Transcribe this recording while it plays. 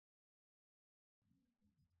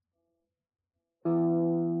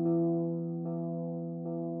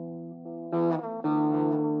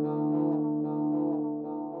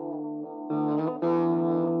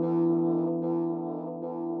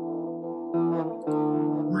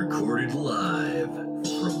Recorded live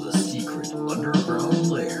from the secret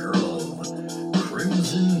underground lair of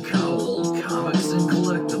Crimson Cowl Comics and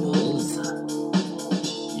Collectibles.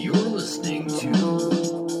 You're listening to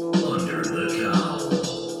Under the Cowl.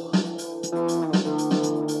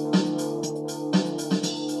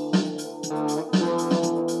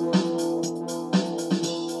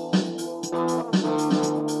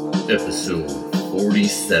 Episode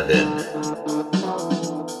 47.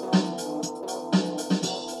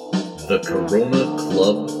 The Corona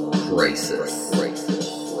Club Crisis.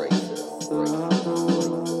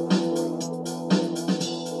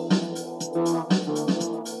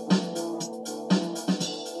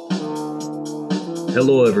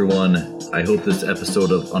 Hello everyone, I hope this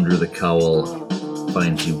episode of Under the Cowl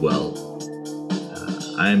finds you well.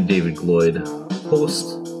 I'm David Gloyd,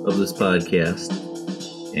 host of this podcast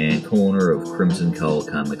and co-owner of Crimson Cowl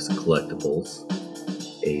Comics and Collectibles,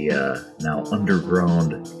 a now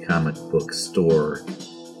underground comic book store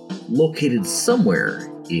located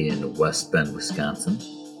somewhere in West Bend, Wisconsin.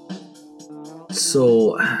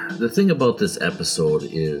 So, the thing about this episode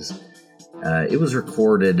is it was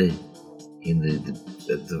recorded in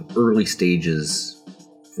the early stages,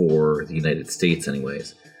 for the United States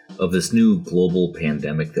anyways, of this new global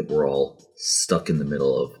pandemic that we're all stuck in the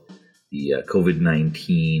middle of. The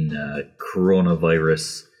COVID-19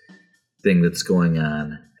 coronavirus thing that's going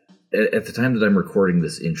on. At the time that I'm recording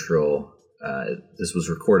this intro, this was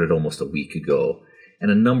recorded almost a week ago,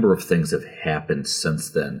 and a number of things have happened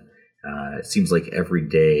since then. It seems like every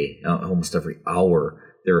day, almost every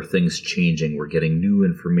hour, there are things changing. We're getting new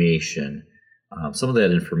information. Some of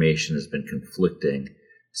that information has been conflicting.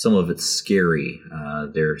 Some of it's scary.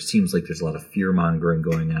 There seems like there's a lot of fear-mongering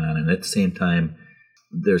going on, and at the same time,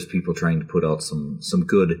 there's people trying to put out some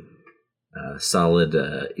good, solid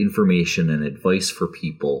information and advice for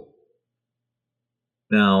people.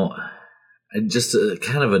 Now, just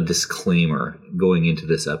kind of a disclaimer going into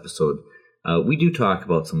this episode. We do talk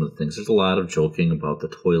about some of the things. There's a lot of joking about the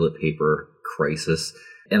toilet paper crisis,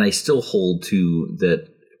 and I still hold to that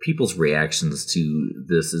people's reactions to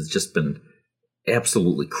this has just been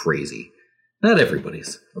absolutely crazy. Not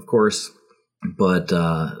everybody's, of course, but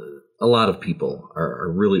a lot of people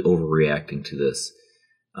are really overreacting to this.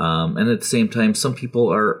 And at the same time, some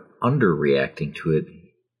people are underreacting to it.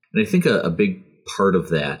 And I think a big part of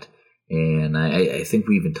that, and I think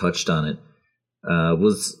we even touched on it,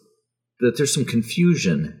 was that there's some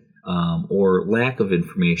confusion or lack of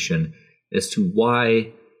information as to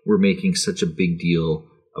why we're making such a big deal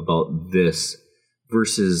about this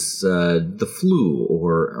versus the flu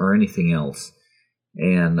or anything else.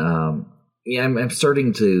 And I'm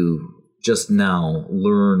starting to just now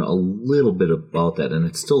learn a little bit about that, and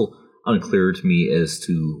it's still unclear to me as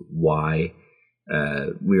to why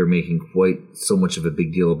we are making quite so much of a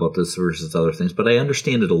big deal about this versus other things, but I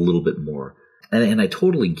understand it a little bit more. And I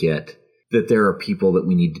totally get that there are people that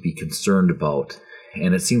we need to be concerned about,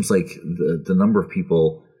 and it seems like the number of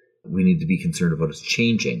people we need to be concerned about is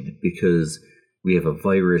changing because we have a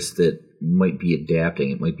virus that might be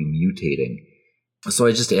adapting, it might be mutating. So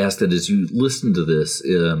I just ask that as you listen to this,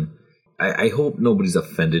 I hope nobody's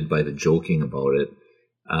offended by the joking about it.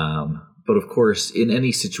 But of course, in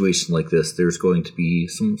any situation like this, there's going to be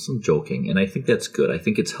some joking, and I think that's good. I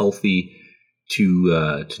think it's healthy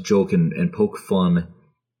to joke and poke fun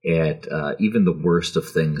at even the worst of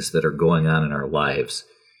things that are going on in our lives,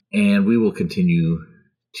 and we will continue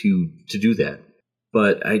to do that.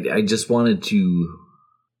 But I just wanted to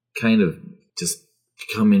kind of just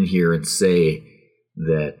come in here and say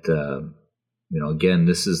that again,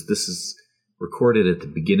 this is recorded at the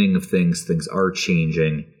beginning of things. Things are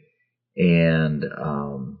changing, and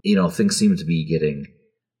things seem to be getting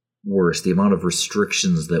worse. The amount of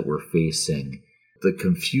restrictions that we're facing, the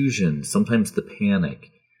confusion, sometimes the panic,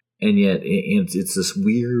 and yet it's this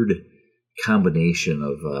weird combination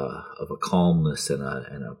of a calmness and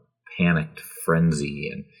a panicked frenzy,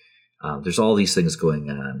 and there's all these things going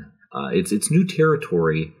on. It's new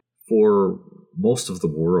territory for most of the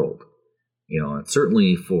world, and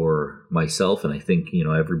certainly for myself, and I think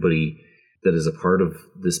everybody that is a part of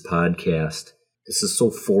this podcast. This is so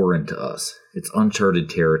foreign to us. It's uncharted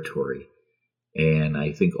territory, and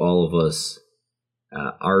I think all of us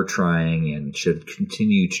are trying and should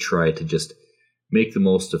continue to try to just make the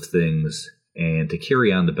most of things and to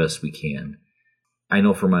carry on the best we can. I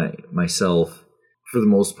know for myself, for the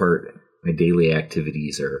most part, my daily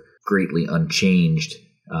activities are greatly unchanged,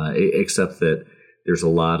 except that there's a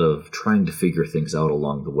lot of trying to figure things out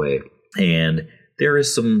along the way. And there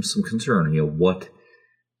is some concern, what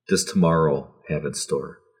does tomorrow have in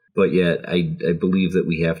store? But yet, I believe that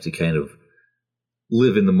we have to kind of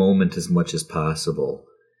live in the moment as much as possible.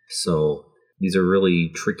 So these are really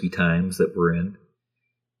tricky times that we're in.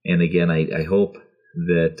 And again, I hope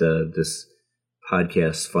that this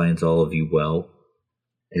podcast finds all of you well.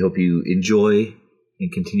 I hope you enjoy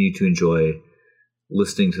and continue to enjoy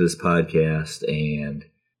listening to this podcast and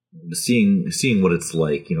seeing what it's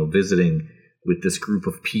like, visiting with this group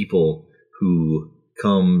of people who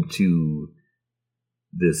come to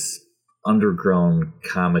this underground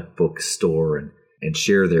comic book store and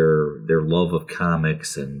share their love of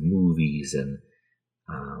comics and movies and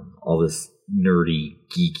all this nerdy,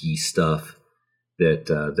 geeky stuff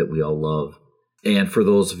that we all love. And for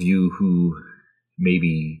those of you who may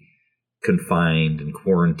be confined and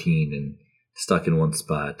quarantined and stuck in one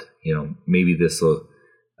spot, maybe this will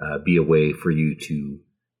be a way for you to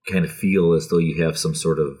kind of feel as though you have some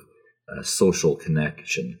sort of social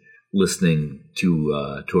connection, listening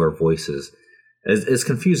to our voices. As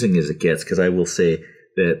confusing as it gets, because I will say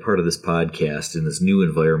that part of this podcast in this new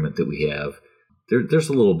environment that we have, there's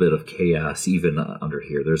a little bit of chaos even under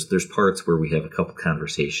here. There's parts where we have a couple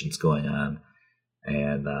conversations going on,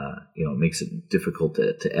 and it makes it difficult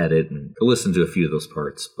to edit and to listen to a few of those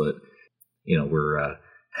parts. But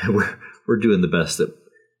we're doing the best that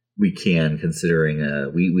we can, considering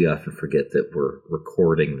we often forget that we're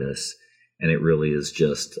recording this, and it really is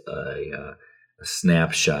just a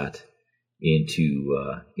snapshot into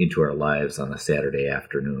our lives on a Saturday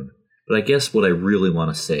afternoon. But I guess what I really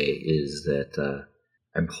want to say is that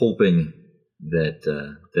I'm hoping that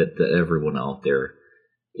everyone out there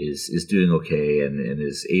is doing okay and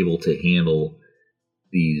is able to handle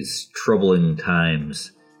these troubling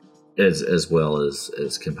times as well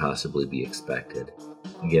as can possibly be expected.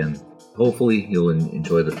 Again, hopefully you'll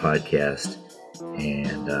enjoy the podcast,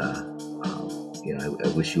 and I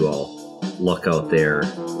wish you all luck out there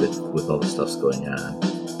with all the stuff's going on.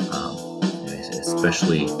 I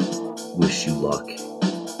especially wish you luck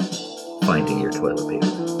finding your toilet paper.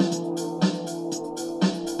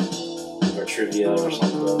 Or trivia or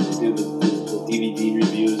something. They do the DVD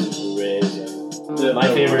reviews and Blu-rays. And my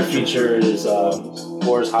favorite feature is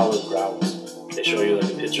Moore's Hallowed Grounds. They show you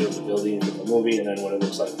like a picture of the building from the movie and then what it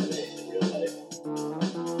looks like today in real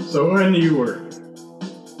life. So when do you work?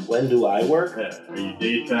 When do I work? Yeah. Are you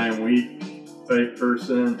daytime, week type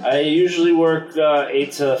person? I usually work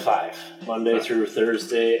 8 to 5, Monday through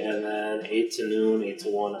Thursday, and then 8 to noon, 8 to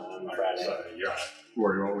 1 on Friday. Sorry, you're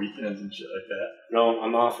working on weekends and shit like that? No,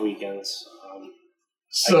 I'm off weekends.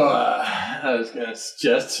 So I was going to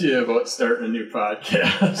suggest to you about starting a new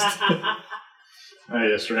podcast. I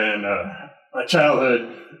just ran my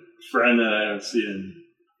childhood friend that I haven't seen in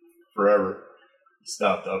forever. He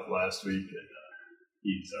stopped up last week, and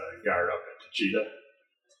he's a guard up at Cheetah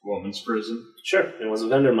women's prison. Sure, it was a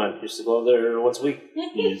vendor of mine. Used to go there once a week.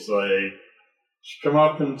 He's like, should come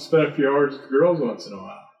up and spend a few hours with the girls once in a while.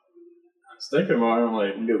 I was thinking about it, I'm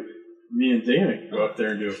like, Nope. Me and Dana can go up there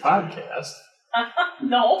and do a podcast.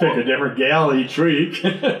 No. Pick a different gal each week.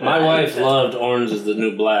 My wife loved Orange is the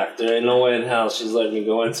New Black. There ain't no way in hell she's letting me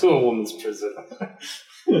go into a woman's prison.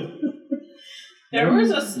 There was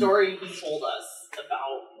a story he told us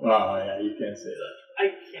about. Oh, yeah, you can't say that. I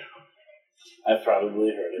can't. I've probably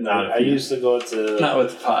heard it. Not I used to go to... Not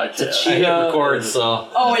with the podcast. To Cheetah. Record, so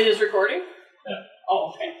Oh, it is recording? Yeah.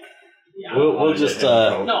 Oh, okay. Yeah. we'll just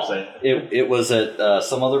No. it was at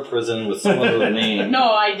some other prison with some other name.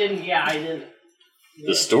 No, I didn't. Yeah, I didn't.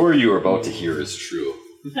 The story you are about to hear is true.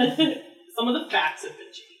 Some of the facts have been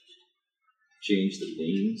changed. Change the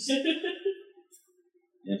names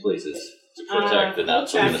and places to protect the not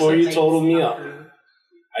so innocent. Before you total me up,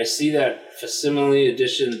 I see that Facsimile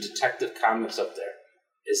Edition Detective Comics up there.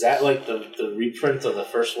 Is that like the reprint of the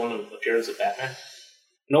first one of appearance of Batman?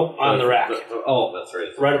 Nope, on the rack. Oh, that's right.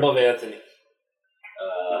 Right above Anthony.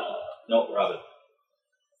 No, Robin.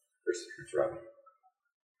 First appearance, Robin.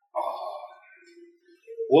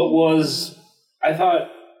 What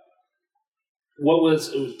was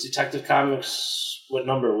Detective Comics? What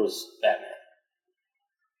number was Batman?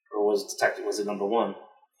 Or was it number 1?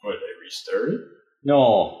 What, they restarted?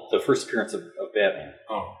 No, the first appearance of Batman.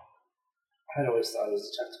 Oh. I always thought it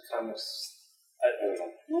was Detective Comics. I don't know.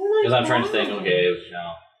 Because I'm trying to think, okay,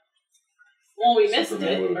 Well, we missed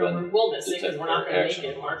Superman it, would've or been we will miss it because we're not going to make Action.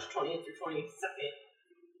 it March 20th through 22nd.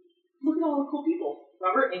 Look at all the cool people.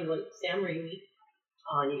 Robert Englund, Sam Raimi.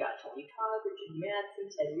 You got Tony Todd, Richard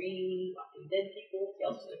Madsen, Ted Raimi, Walking Dead people,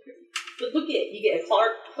 Tales from the Crypt. But look at, you get a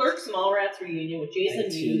Clerks Mallrats reunion with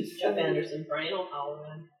Jason Mewes, Jeff Anderson, Brian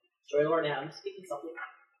O'Halloran, Joy Lord Adams, speaking something.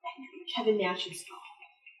 Kevin Nash and stuff.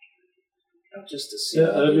 Just to see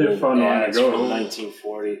Yeah, that'd be a fun one to ads go. from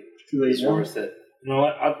 1940. Too late It's worth it. You know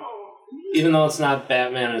what? Even though it's not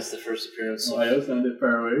Batman, it's the first appearance. Why is not that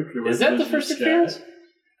far away? Is that the first appearance?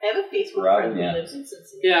 I have a Facebook Robin, friend who yeah. lives in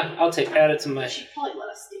Cincinnati. Yeah, I'll add it to my She'd probably let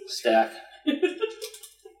us stay. stack.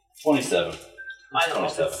 27. I don't know.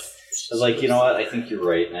 if 27. I it's- was like, you know what? I think you're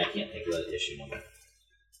right, and I can't think of that issue number.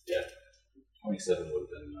 Yeah. 27 would have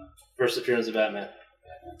been. First appearance of Batman.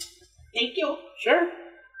 Thank you. Sure.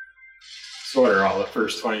 So what are all the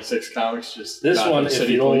first 26 comics? Just This not one, the if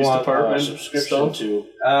city you don't police want a department subscription stuff? to,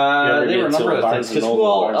 They were a number of things. Because who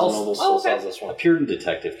Barnes and else Noble still Oh, okay. sells this one. appeared in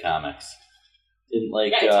Detective Comics? Didn't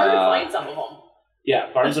like. Yeah, it's hard to find some of them. Yeah,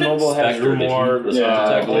 Barnes and Noble has Spectre, did Rumor, you-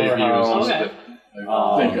 Yeah, Fuller House, Okay.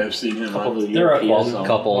 I think I've seen him. couple of on- the There are European a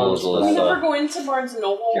couple as well We as. never go into Barnes and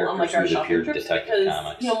Noble on like our characters who shopping appeared trips Detective because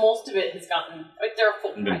Comics. most of it has gotten like they're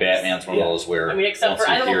full Even price. Batman's one of those where I mean, except once for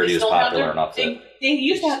I don't know if security they is still have popular their enough that they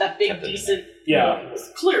used to have that big kept it in decent Yeah.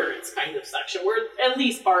 clearance kind of section where at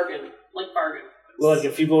least bargain. Well, like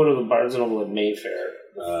if you go to the Barnes and Noble at Mayfair,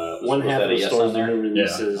 one was half that of a the yes stores on there? are new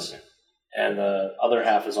releases, and the other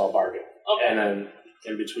half is all bargain. Okay. And then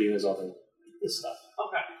in between is all this stuff.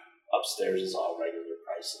 Okay. Upstairs is all regular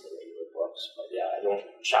price and the regular books. But yeah, I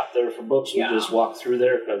don't shop there for books. Yeah. We just walk through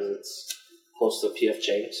there because it's close to PF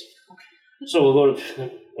Chang's. So we'll go to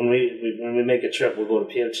when we make a trip, we'll go to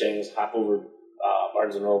PF Chang's, hop over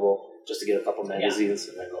Barnes and Noble just to get a couple magazines,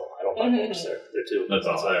 and then go. I don't buy books there. They're too. That's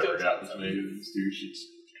all I ever Too got was expensive. magazines. Dude, she'd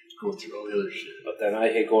go through all the other shit. But then I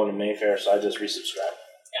hate going to Mayfair, so I just resubscribe.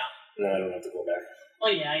 Yeah. And then I don't have to go back.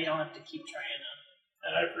 Well, yeah, you don't have to keep trying to.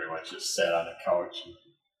 And I pretty much just sat on the couch and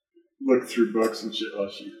looked through books and shit while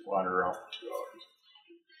she wandered around for 2 hours.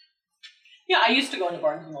 Yeah, I used to go into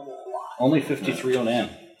Barnes and Noble a lot. only 53 on M.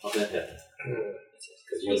 How's that happen?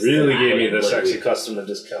 You really gave me the sexy customer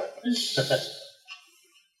discount.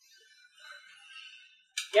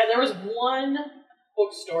 Yeah, there was one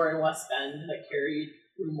bookstore in West Bend that carried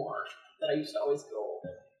Rumor that I used to always go,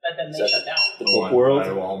 but then they Is that shut down. The The Book one World. by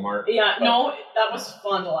Walmart. Yeah, no, that was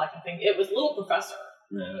Fond du Lac, I think. It was Little Professor.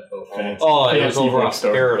 Yeah, that little fancy, Oh, it was fancy over on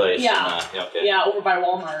bookstore. Paradise. Yeah. Okay. Yeah, over by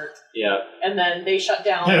Walmart. Yeah. And then they shut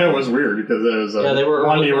down. Yeah, it was weird because it was Yeah, they were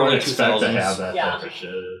one you early wouldn't expect to 2000s. have that Yeah. type of shit.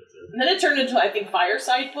 And then it turned into, I think,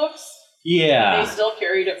 Fireside Books. Yeah. They still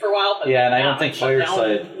carried it for a while, but Yeah, and I now don't think it's shut down.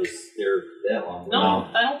 Fireside was there that long. No,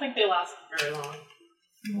 I don't think they lasted very long.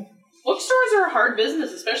 Bookstores are a hard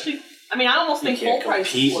business, especially. I mean, I almost You think can't full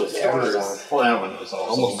price compete with bookstores. Amazon. Well, that one was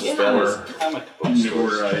also Almost Yeah. as bad as newer, comic book newer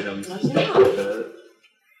stores. items and Yeah. stuff like that.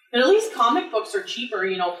 But at least comic books are cheaper.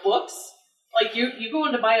 You know, books like you go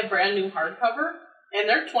in to buy a brand new hardcover, and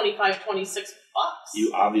they're $25, $26.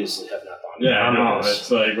 You obviously have not bought Yeah, I know. omnibus.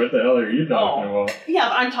 It's like, what the hell are you talking about? Yeah,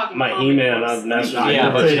 but I'm talking My comic He-Man books. on Master I Yeah,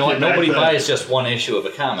 can but take you know it what? back Nobody then. buys just one issue of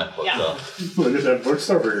a comic book, Yeah. though. Look at that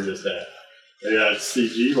bookstore we were just at. They got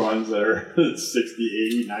CG ones that are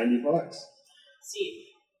 60, 80, $90. See,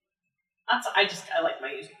 I like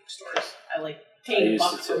my used bookstores. I like I paying a used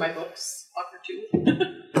buck to for too. my books, buck or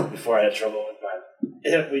two. Before I had trouble with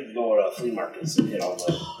mine, we'd go to flea markets and hit all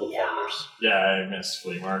the book Yeah. vendors. Yeah, I miss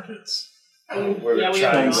flea markets. We're Yeah, gonna we try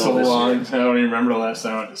have and Been to go so this long. year. I don't even remember the last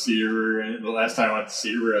time I went to Cedar. And the last time I went to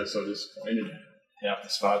Cedar, I was so disappointed. Half the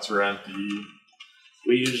spots were empty.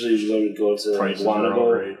 We usually would go to Prices were Wannabe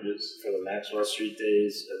outrageous. for the Maxwell Street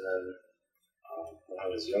days, and then when I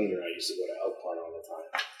was younger, I used to go to Elkhorn all the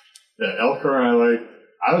time. Yeah, Elkhorn,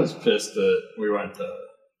 I was pissed that we went to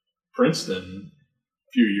Princeton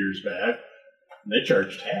a few years back, and they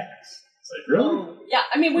charged tax. It's like, really? Yeah,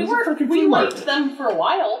 I mean, It was a freaking flea liked market. them for a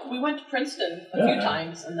while. We went to Princeton a few Yeah.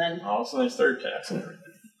 times, and then All of a sudden, they started taxing everything.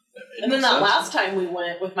 That made no that sense. last time we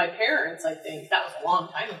went with my parents, I think that was a long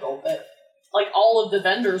time ago. But like all of the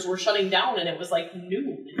vendors were shutting down, and it was like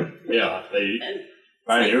noon. Yeah, they. And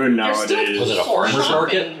I knew they're still nowadays. Was it a full farmer's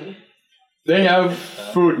market? shopping. They have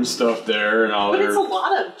food and stuff there and all But their. it's a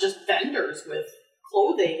lot of just vendors with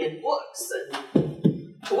clothing and books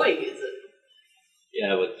and toys and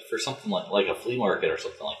Yeah, but for something like a flea market or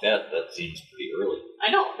something like that, that seems pretty early. I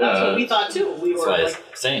know that's what we thought too. We That's were why I like,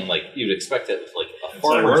 was saying, you'd expect it with, a It's like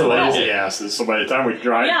farmer's we're market. lazy asses, so by the time we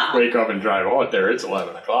wake up and drive out there, it's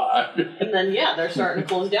 11 o'clock. and then they're starting to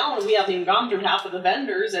close down, and we haven't even gone through half of the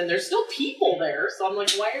vendors, and there's still people there. So I'm like,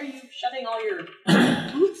 why are you shutting all your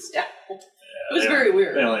booths down? It was very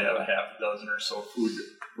weird. They only have a half a dozen or so food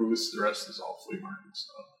booths. The rest is all flea market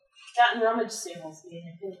stuff. That and rummage sales, man.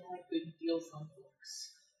 I really like good deals on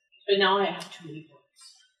books. But now I have too many books.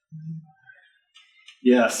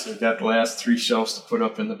 Yes, we've got the last 3 shelves to put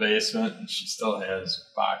up in the basement, and she still has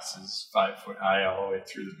boxes 5 foot high all the way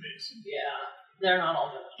through the basement. Yeah, they're not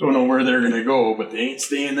all good. Don't know where they're gonna go, but they ain't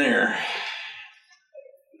staying there.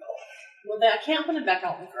 Well, I can't put it back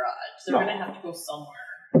out in the garage. They're No. gonna have to go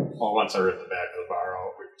somewhere. Well, once I rip the back of the bar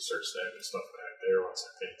out, we can start stacking stuff back there once I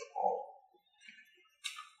paint the wall.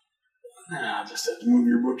 Nah, just have to move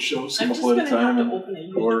your bookshelves a I'm just couple at gonna a time have to and open a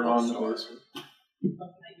used pour on the bookstore basement. of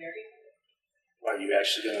my very Are you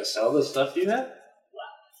actually going to sell the stuff you have?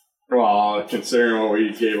 Well, considering what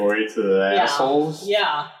we gave away to the Yeah. assholes,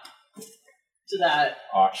 Yeah. To that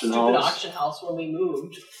auction stupid house, auction house when we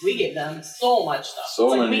moved. We gave them so much stuff. so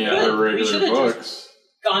It's like, many we other could. We regular should have just books.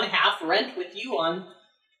 gone half rent with you on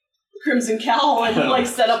Crimson Cow and like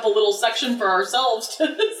set up a little section for ourselves to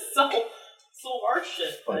sell our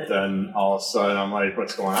shit. But then all of a sudden, I'm like,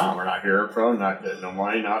 what's going on? We're not hearing from, not getting no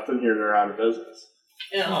money, nothing. Here, they're out of business.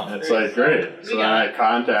 yeah. And it's like, great. We So then got- I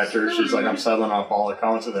contact her. She's like, I'm settling off all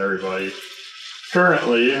accounts with everybody.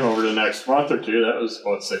 Currently, over the next month or two, that was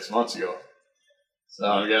about 6 months ago. So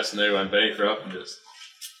I'm guessing they went bankrupt and just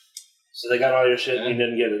So they got all your shit and you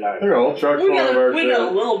didn't get it out. they're old truck We full of our got a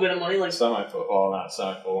shit. little bit of money, like Semi-full, well, not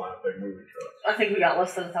semi-full, one, a big movie truck. I think we got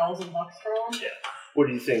less than $1,000 for them. What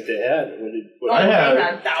do you think they had? What I they had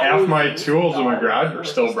had half my thousands tools in my of garage were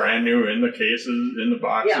dollars still worth of brand new in the cases, in the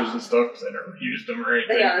boxes Yeah. and stuff because I never used them or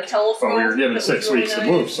They got anything. a telescope. But we were given that 6 was really weeks to nice.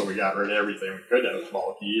 move, so we got rid of everything we could that was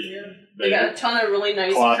bulky. Yeah. And They got a ton of really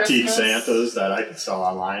nice cloth teak Christmas. Santas that I could sell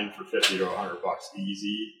online for $50 to $100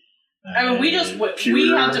 easy. I mean, we And we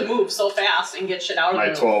pewter, had to move so fast and get shit out of my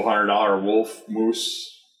there. $1,200 wolf moose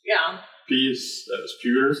Yeah. piece that was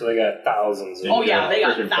pewter. So they got thousands. Yeah. Oh yeah, they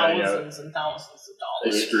got Freaking penny out. thousands and thousands of They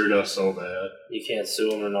dollars. screwed us so bad. You can't sue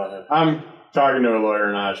them or nothing. I'm talking to a lawyer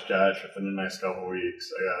in Oshkosh within the next couple of weeks.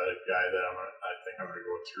 I got a guy that I think I'm going to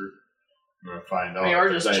go through. I'm going to find out They are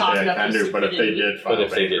if just there's chalking anything I up can your do. But if they stupidity. did file But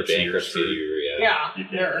if they did bankruptcy, bankruptcy, Yeah, you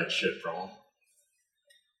they're- can't get shit from them.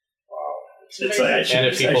 It's It's very like, I good. should, And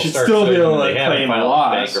if I people should start still be suing able and to they haven't claim a filed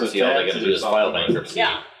loss. bankruptcy, all they got to do is file bankruptcy.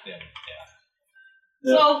 Yeah.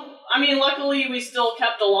 Yeah. So, I mean, luckily we still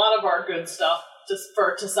kept a lot of our good stuff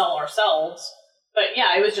to sell ourselves. But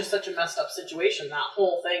yeah, it was just such a messed up situation. That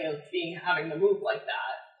whole thing of having to move like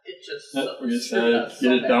that, it just Yep, we just screwed had us to get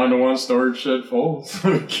so it bad. down to one storage shed full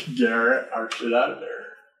so we could get our shit out of there.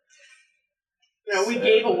 You know, we Sad.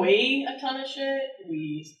 gave away a ton of shit.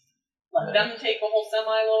 We let them take a whole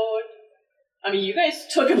semi-load. I mean, you guys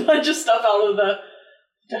took a bunch of stuff out of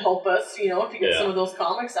to help us, you know, to get Yeah. some of those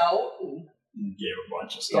comics out. And, Gave a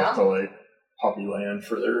bunch of stuff to like Puppy Land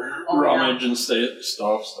for their Oh, rummage and stuff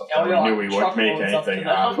Yeah, that we we got knew we wouldn't make truckloads up to anything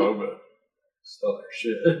them. off of, but still their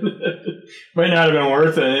shit. Might not have been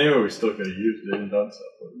worth it anyway, we still could have used it and done stuff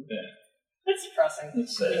with it. it's depressing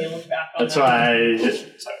It's when you sad. look back on That's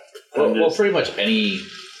that. why Well, pretty much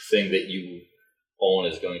anything that you own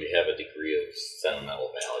is going to have a degree of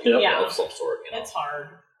sentimental value Yep. Yeah. of some sort. You know, It's hard.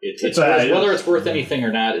 it's It's whether it's worth anything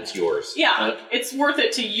or not, it's yours. Yeah, it's worth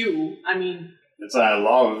it to you. I mean, It's I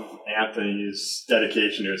love Anthony's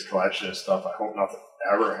dedication to his collection of stuff. I hope nothing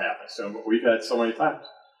ever happens to him, but we've had so many times.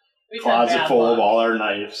 we've had Closet bad full luck. of all our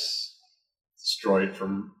knives destroyed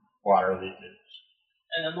from water leakage.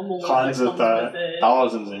 And then the mold Tons that of comes with it.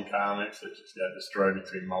 thousands in comics that just got destroyed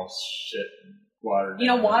between mouse shit and water. You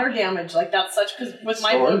know, damage. water damage, like that's such, because with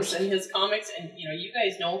my Storms. books and his comics, and you know, you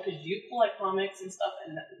guys know because you collect comics and stuff,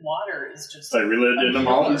 and water is just. It's like we lived in the a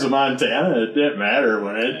mountains killer. of Montana. It didn't matter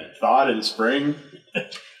when it thawed in spring.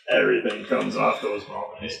 Everything comes off those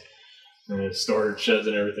mountains. And the storage sheds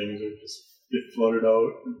and everything just get flooded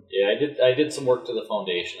out. Yeah, I did some work to the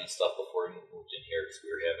foundation and stuff before we moved in here because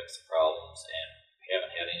we were having some problems and we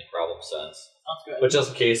haven't had any problems since. That's good. But just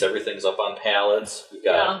in case, everything's up on pallets. We've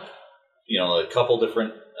got a couple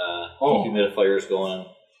different dehumidifiers going.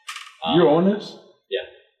 You own this?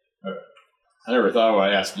 Yeah. Okay. I never thought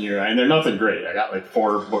about asking you. I mean, they're nothing great. I got like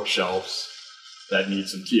 4 bookshelves that need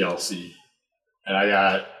some TLC. And I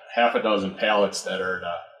got half a dozen pallets that are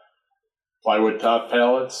the plywood top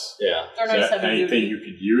pallets. Yeah. They're Is nice that heavy anything duty. you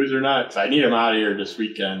could use or not? Because I need them out of here this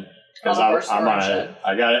weekend. Because Out of our I'm storage gonna, shed.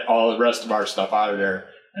 I got all the rest of our stuff out of there,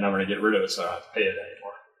 and I'm gonna get rid of it so I don't have to pay it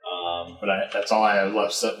anymore. But that's all I have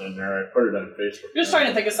left sitting in there. I put it on Facebook. Just trying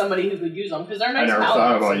to think of somebody who could use them because they're I nice. never pallets.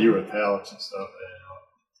 thought about you with pallets and stuff.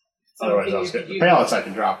 Otherwise, I was getting the pallets I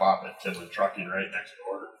can drop off at Tinley Trucking right next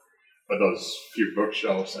door. But those few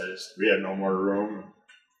bookshelves, we have no more room.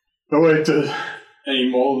 No way to any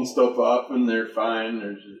mold and stuff off, and they're fine.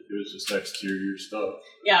 It was just exterior stuff.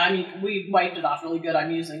 Yeah, I mean, we wiped it off really good.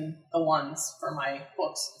 I'm using the ones for my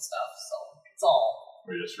books and stuff, so it's all.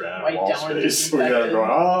 We just ran out Right of wall down and space. We got them disinfected. going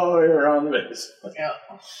all the way around the base. Yeah.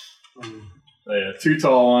 Yeah, 2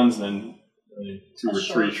 tall ones and then 2 A or 3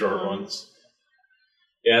 short short one. ones.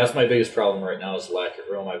 Yeah, that's my biggest problem right now is lack of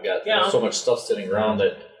room. I've got Yeah. so much stuff sitting around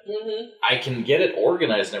that Mm-hmm. I can get it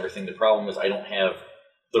organized and everything. The problem is I don't have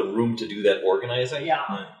the room to do that organizing. Yeah.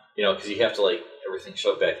 because you have to like everything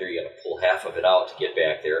shoved back there. You got to pull half of it out to get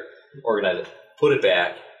back there, organize it, put it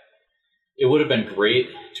back. It would have been great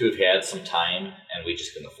to have had some time, and we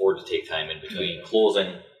just couldn't afford to take time in between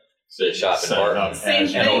closing the shop in Barton Same and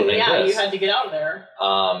thing. opening Yeah, this. you had to get out of there.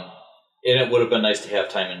 And it would have been nice to have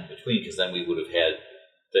time in between, because then we would have had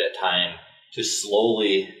that time to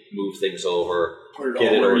slowly move things over,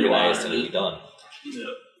 get it organized, and it'd be done.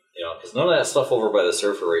 Yeah. Because none of that stuff over by the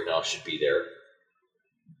surfer right now should be there.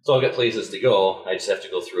 So I've got places to go. I just have to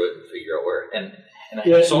go through it and figure out where. And I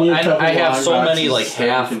have so many like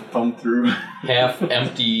half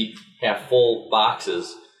empty, half full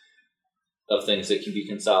boxes of things that can be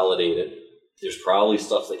consolidated. There's probably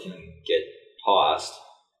stuff that can get tossed.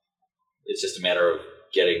 It's just a matter of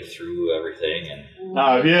getting through everything. And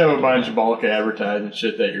Now, if you have a bunch of bulk advertising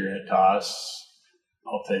shit that you're going to toss,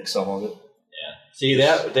 I'll take some of it. yeah, see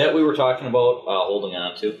that we were talking about holding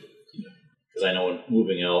on to, because I know when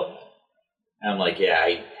moving out, I'm like,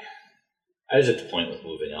 I was at the point with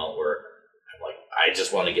moving out where I'm like, I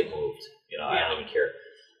just want to get moved. I don't even care.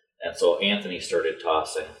 And so Anthony started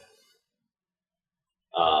tossing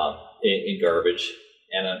in garbage,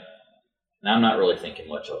 and I'm not really thinking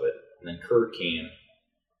much of it. And then Kurt came,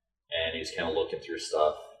 and he was kind of looking through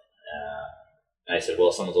stuff. And I said,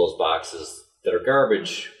 well, some of those boxes that are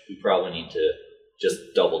garbage, we probably need to just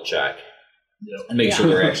double check and make sure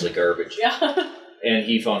they're actually garbage. Yeah. And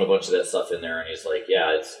he found a bunch of that stuff in there, and he's like,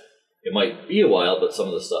 yeah, it might be a while, but some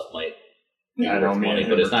of the stuff might be worth money.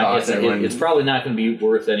 But it's probably not going to be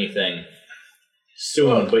worth anything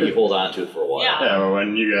soon, but you hold on to it for a while. Yeah, but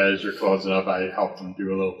when you guys are closing up, I helped them do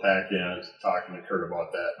a little packing. I was talking to Kurt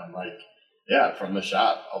about that. And I'm like, yeah, from the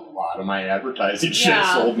shop, a lot of my advertising shit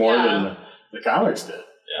sold more than the comics did.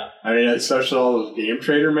 Yeah. I mean, especially all those Game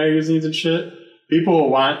Trader magazines and shit. People will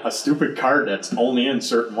want a stupid card that's only in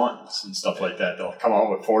certain ones and stuff like that. They'll come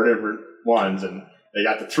out with 4 different ones, and they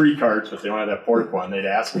got the 3 cards, but they wanted that 4th one. They'd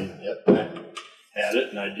ask me, yep, I had it,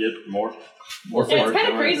 and I did more. It's kind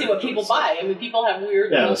of crazy what people buy. I mean, people have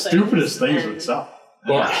weird the little stupidest things and- would sell.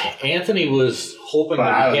 Well, Anthony was hoping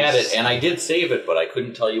that we had it, and I did save it, but I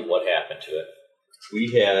couldn't tell you what happened to it.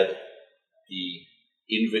 We had the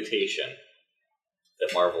invitation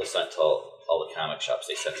that Marvel sent to all the comic shops.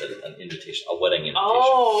 They sent an invitation, a wedding invitation.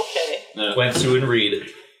 Oh, okay. Yeah. When Sue and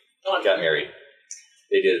Reed got married,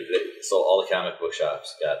 they did. So all the comic book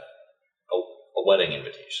shops got a wedding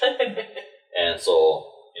invitation, and so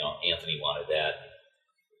Anthony wanted that.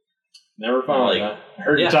 Never found Like, it. I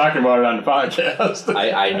heard you talking about it on the podcast.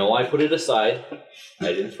 I know I put it aside.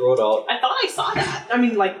 I didn't throw it out. I thought I saw that. I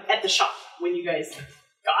mean, like at the shop when you guys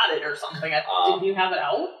got it or something. Didn't you have it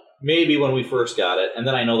out? Maybe when we first got it, and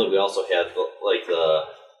then I know that we also had the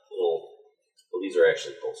little. Well, these are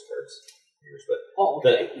actually postcards, but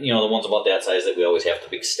the ones about that size that we always have the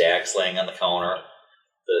big stacks laying on the counter,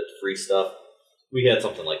 the free stuff. We had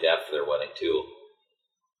something like that for their wedding too.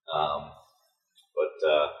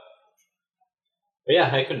 But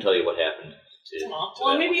yeah, I couldn't tell you what happened.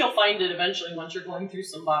 Well, maybe you'll find it eventually once you're going through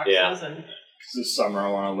some boxes. Yeah. And Because this summer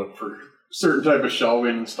I want to look for certain type of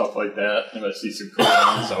shelving and stuff like that. If I see some cool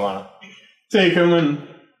ones, I want to take them and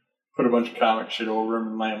put a bunch of comic shit over them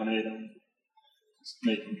and laminate them. Just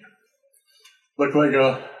make them look like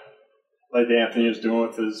Anthony is doing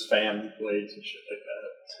with his fan blades and shit like that.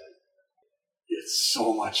 It's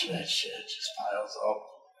so much of that shit just piles up.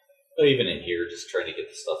 Well, even in here, just trying to get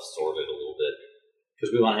the stuff sorted a little bit.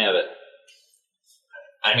 Because we want to have it.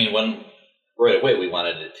 I mean, right away we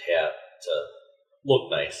wanted it to look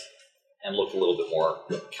nice and look a little bit more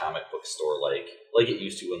comic book store like it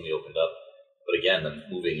used to when we opened up. But again, the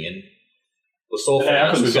moving in was so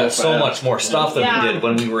fast. We've got so much more stuff than we did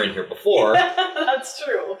when we were in here before. That's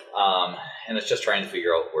true. And it's just trying to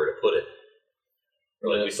figure out where to put it.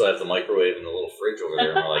 Like we still have the microwave and the little fridge over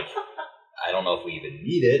there, and we're like, I don't know if we even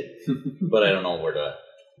need it, but I don't know where to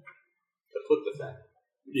put the thing.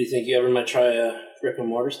 Do you think you ever might try a brick and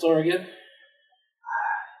mortar store again?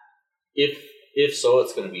 If so,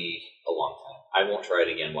 it's going to be a long time. I won't try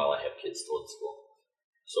it again while I have kids still in school.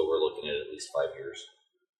 So we're looking at least 5 years.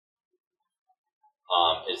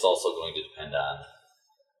 It's also going to depend on,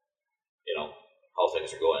 how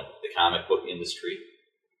things are going. The comic book industry.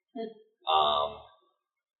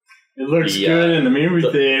 It looks good in the movie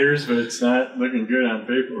theaters, but it's not looking good on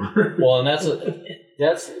paper. Well, and that's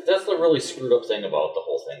the really screwed up thing about the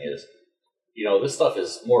whole thing is, this stuff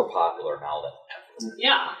is more popular now than ever.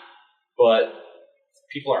 Yeah. But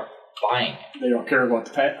people aren't buying it. They don't care about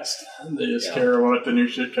the past. They just care about the new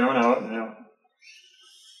shit coming out now.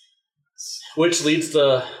 Which leads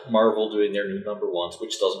to Marvel doing their new #1s,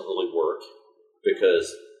 which doesn't really work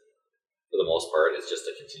because for the most part. It's just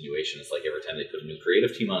a continuation. It's like every time they put a new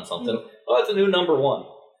creative team on something, oh, it's a new number one.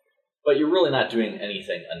 But you're really not doing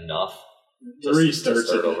anything enough. The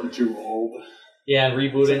restarts are getting too old. Yeah, and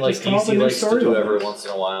rebooting like DC likes to do every once in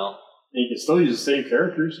a while. And you can still use the same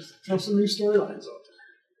characters, just throw some new storylines out there.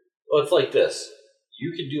 Well, it's like this.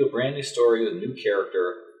 You can do a brand new story with a new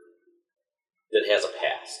character that has a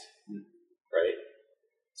past, right?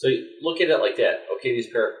 So you look at it like that. Okay, these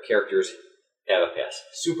characters have a past.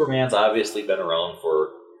 Superman's obviously been around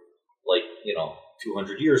for,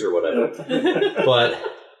 200 years or whatever.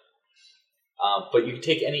 But you can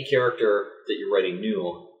take any character that you're writing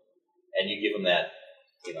new and you give them that,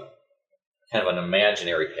 kind of an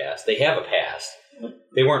imaginary past. They have a past.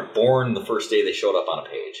 They weren't born the first day they showed up on a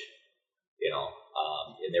page,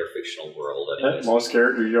 in their fictional world. Anyways. Most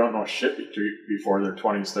characters you don't know shit before their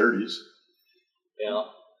 20s, 30s. You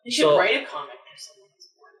should write a comic for someone who's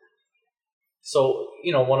born. So,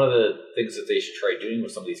 one of the things that they should try doing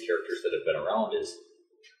with some of these characters that have been around is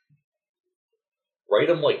write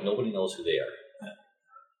them like nobody knows who they are.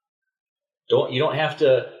 You don't have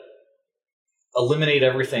to eliminate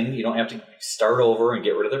everything. You don't have to start over and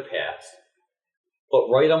get rid of their past. But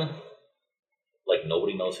write them like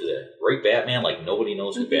nobody knows who they are. Write Batman like nobody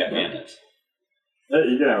knows who Batman is.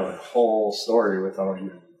 You can have a whole story without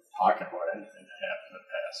even talking about anything that happened in the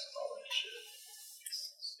past and all that shit.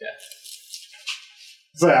 Yeah.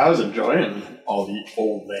 So I was enjoying all the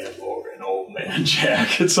old man Logan, old man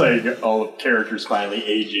Jack. It's like all the characters finally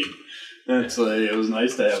aging. And it's like, it was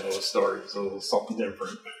nice to have those stories, a little something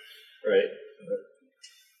different. Right.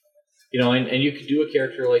 And you could do a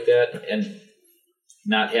character like that and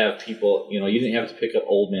not have people, you didn't have to pick up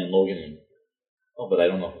old man Logan and, but I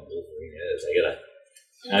don't know who Wolverine is.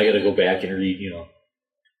 I gotta go back and read,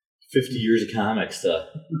 50 years of comics to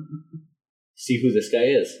see who this guy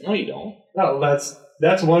is. No, you don't. No, that's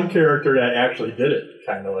one character that actually did it,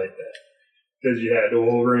 kind of like that. Because you had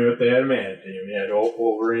Wolverine with the adamantium, you had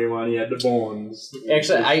Wolverine when he had the bones.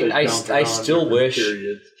 Actually, I still wish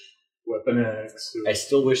Weapon X. I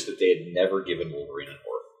still wish that they had never given Wolverine an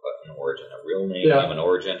origin, a real name, an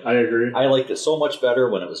origin. I agree. I liked it so much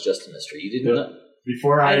better when it was just a mystery. You didn't know.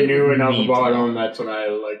 Before I knew enough about him, that's when I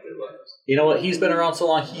liked it less. You know what? He's been around so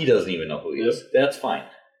long, he doesn't even know who he is. That's fine.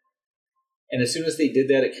 And as soon as they did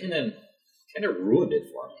that, it kind of ruined it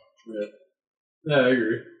for me. Yeah, I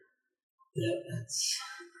agree. Yeah,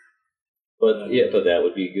 but that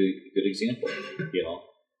would be a good example.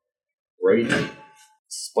 Right?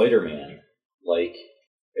 Spider-Man,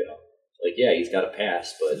 he's got a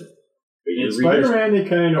past, but in Spider-Man, they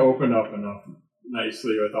kind of opened up enough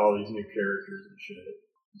nicely with all these new characters and shit.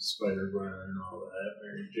 Spider-Gwen and all that,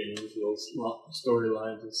 Mary Jane's little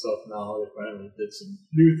storylines and stuff. Now they finally did some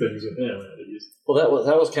new things with him at least. Well,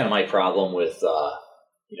 that was kind of my problem with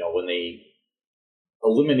when they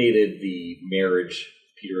eliminated the marriage,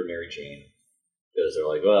 Peter and Mary Jane, because they're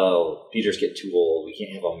like, well, Peter's getting too old. We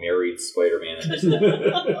can't have a married Spider-Man.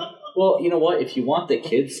 Well, you know what? If you want the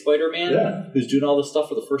kid Spider-Man who's doing all this stuff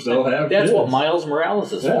for the first time, that's kids. What Miles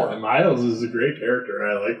Morales is for. Miles is a great character.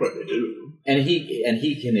 I like what they do. And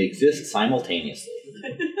he can exist simultaneously.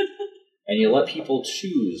 And you let people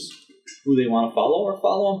choose who they want to follow or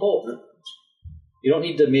follow them both. You don't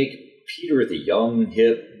need to make Peter the young,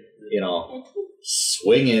 hip,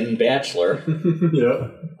 swinging bachelor.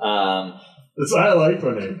 So I like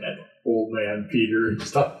when they had old man Peter and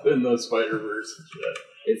stuff in the Spider-Verse and shit.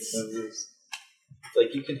 It's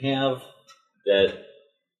like you can have that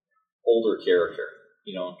older character,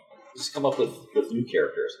 just come up with new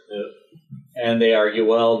characters. Yeah. And they argue,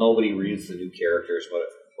 well, nobody reads the new characters.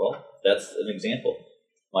 Well, that's an example.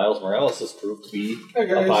 Miles Morales has proved to be a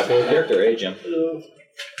popular character. Hey, Jim.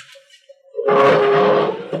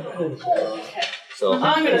 So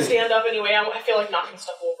I'm going to stand up anyway. I feel like knocking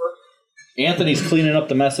stuff over. Anthony's cleaning up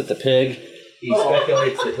the mess at the pig. He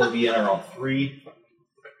speculates that he'll be in around 3.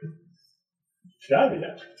 Gotta be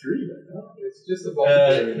after 3 right now. It's just about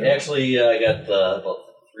actually, I got about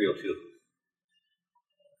 3:02.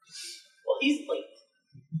 Well, he's late.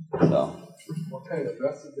 So. What kind of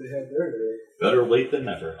mess did they have there today? Better late than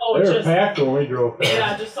never. Oh, they were packed when we drove past.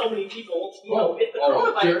 Yeah, just so many people. The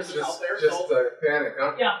coronavirus is out there. Just panic,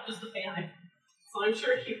 huh? Yeah, just the panic. So I'm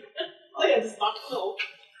sure he had to stop the milk.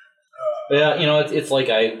 Yeah, it's like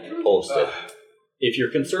I posted. If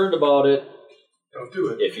you're concerned about it, don't do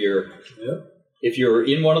it. If you're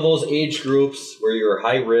in one of those age groups where you're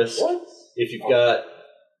high risk, if you've got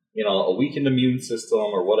a weakened immune system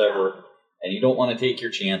or whatever, and you don't want to take your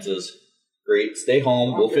chances, great, stay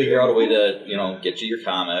home. We'll figure out a way to get you your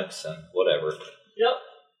comics and whatever. Yep.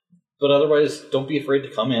 But otherwise, don't be afraid to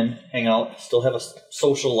come in, hang out, still have a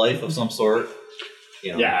social life of some sort.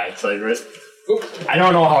 You know. Yeah, it's like, I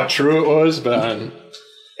don't know how true it was, but on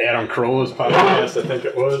Adam Carolla's podcast, I think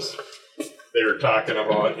it was, they were talking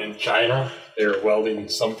about in China, they were welding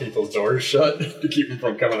some people's doors shut to keep them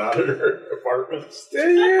from coming out of their apartments.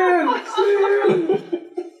 Stay in!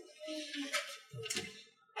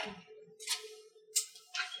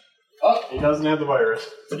 Oh, he doesn't have the virus.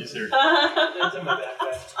 He's here. It's in my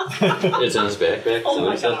backpack. It's in his backpack. Oh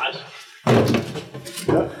my so gosh.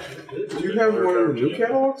 Do you have one of the new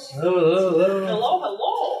catalogs? Hello,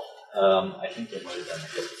 hello. I think there might have been a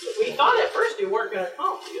couple. We thought at first you weren't going to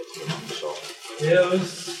come. So, Yeah, it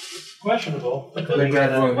was questionable. They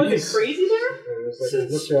got one of Was it these. crazy there?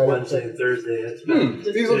 Since Wednesday and Thursday, it's been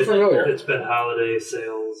These look familiar. it's been holiday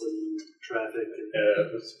sales and traffic. And, Yeah,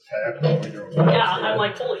 it was packed all when you were Yeah, I'm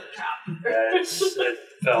like, holy crap. it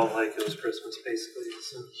felt like it was Christmas basically.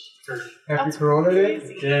 So, Happy That's Corona Day?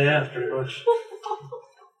 crazy. yeah, pretty much.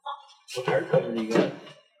 What hardcover do you got?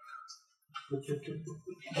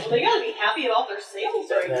 Well, they got to be happy about their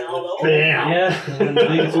sales right now, though. Bam! Yeah, and the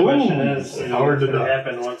biggest question is, Howard what's the going to Duck.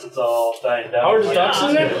 happen once it's all dying down? Howard the Like, Duck's it's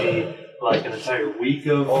in going to be like an entire week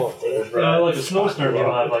of, like a snowstorm.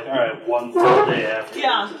 You'll have like, all right, one full day after.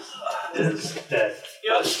 Yeah. Is dead.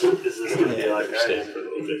 Yep. Is this going to be like, all right,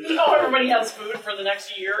 Oh, everybody has food for the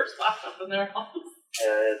next year locked up in their house.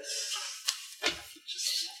 yeah, it's.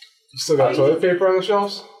 You still got toilet paper on the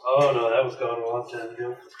shelves? Oh no, that was gone a long time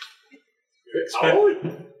ago.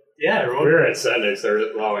 Yeah, We were at Sendix, they're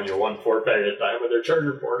allowing you 1 4-pack at a time, but they're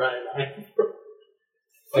charging $4.99.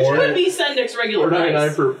 Which could be Sendik's regular $4.99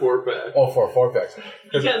 price. per 4-pack. Oh, for a 4-pack.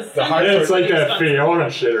 Because the hard- Sendik's It's like that expensive. Fiona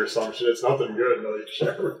shit or some shit. It's nothing good. No,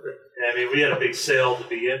 shower. Yeah, I mean, we had a big sale to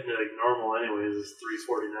begin, like normal anyways, is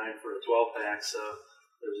 $3.49 for a 12-pack, so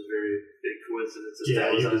there's a very big coincidence that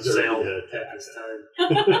that was on sale to at this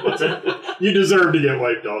time. What's that? You deserve to get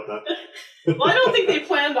wiped out then. Well, I don't think they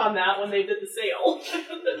planned on that when they did the sale.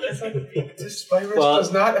 This virus Well-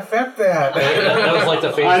 does not affect that. that was like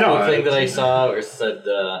the I know. Facebook thing that I saw where it said,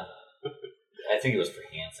 I think it was for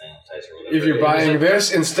hand sanitizer or whatever. If you're It was buying like-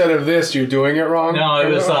 this instead of this, you're doing it wrong? No, it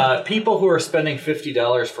was people who are spending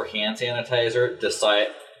 $50 for hand sanitizer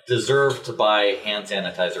deserve to buy hand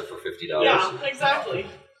sanitizer for $50. Yeah, exactly.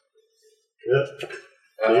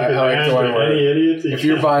 I like the one where Any idiot. if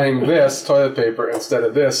you're buying this toilet paper instead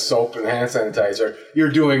of this soap and hand sanitizer,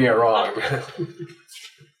 you're doing it wrong.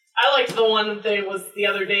 I liked the one that was the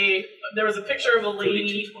other day. There was a picture of a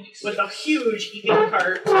lady with a huge heaping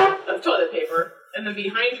cart of toilet paper, and then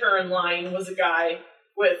behind her in line was a guy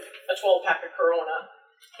with a 12-pack of Corona.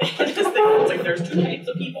 And this thing was like, there's 2 types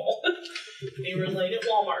of people. They were late at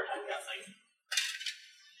Walmart, I'm guessing.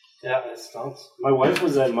 Yeah, that stunts. My wife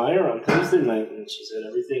was at Meijer on Thursday night, and she said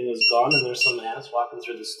everything was gone, and there's some ass walking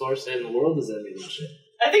through the store saying the world is ending and shit.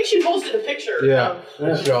 I think she posted a picture Yeah.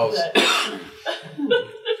 of Shelves. that.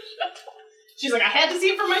 She's like, I had to see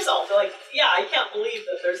it for myself. They're like, yeah, I can't believe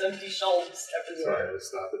that there's empty shelves everywhere. Sorry, I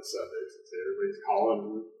stopped at Sundays and say everybody's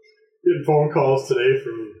calling. Getting phone calls today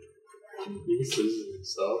from nieces and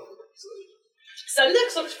stuff. It's like,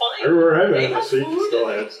 Sendik's looks fine. everywhere I've They been have this week, food still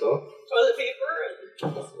and had stuff. toilet paper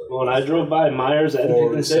and When I drove by Myers, I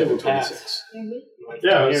didn't think they were packed. 4726. Like,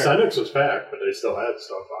 Yeah, here. Sendix was packed, but they still had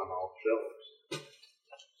stuff on all shelves.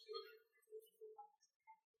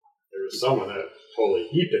 There was someone that totally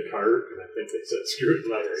heaped a cart, and I think they said screw it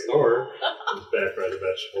next door. It was back by the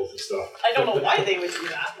vegetables and stuff. I don't know why they would do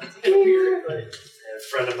that. It's kind of weird, but A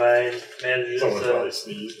friend of mine manages Someone a probably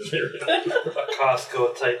sneezed in there.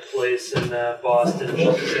 Costco type place in Boston. She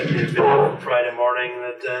sent me a video Friday morning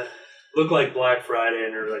that looked like Black Friday,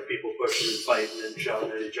 and there were like people pushing and fighting and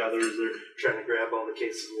shouting at each other as they're trying to grab all the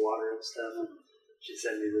cases of water and stuff. And she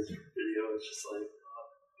sent me this video. It's just like,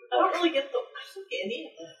 I don't really get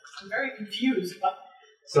any of that. I'm very confused.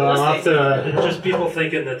 So I'll have to. it's just people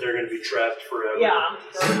thinking that they're going to be trapped forever. Yeah.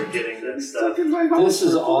 So they're getting that stuff. This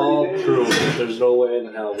is all proof that there's no way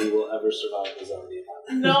in hell we will ever survive the zombie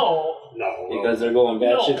apocalypse. No. No. Because they're going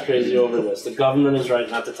batshit crazy over this. The government is right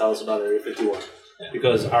not to tell us about Area 51.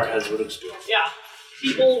 Because our heads would explode. Yeah.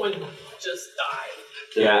 People would just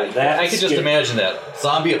die. Yeah, That's I could just scary. imagine that.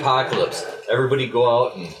 Zombie apocalypse. Everybody go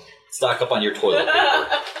out and stock up on your toilet paper,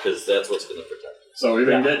 because that's what's going to protect you. So we've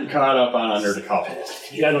been getting caught up on Under the Cover.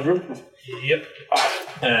 You got no room? Yep.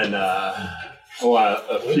 And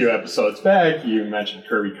a few episodes back, you mentioned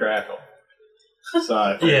Kirby Crackle. So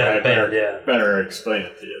I figured Yeah, I the band, better explain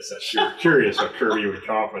it to you, since you're curious what Kirby would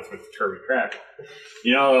come up with Kirby Crackle.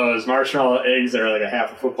 You know those marshmallow eggs that are like a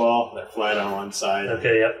half a football? They're flat on one side.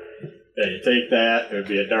 Okay, yep. Yeah, you take that, it would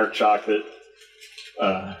be a dark chocolate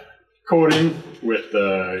coating with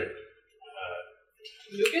the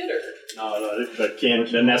Nougat or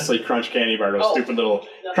the Nestle Crunch candy bar. Those Oh. stupid little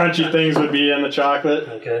nothing crunchy crunch. things would be in the chocolate,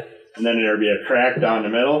 Okay. and then there'd be a crack down the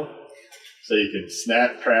middle, so you can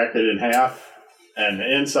crack it in half, and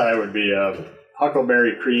the inside would be a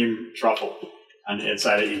huckleberry cream truffle on the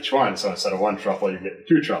inside of each one. So instead of one truffle, you get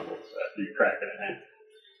 2 truffles after you crack it in half.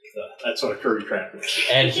 So that's what a Kirby crackle is.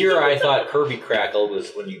 And here I thought Kirby Crackle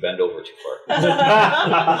was when you bend over too far.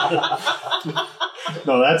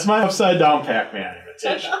 No, that's my upside down Pac-Man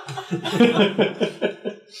imitation.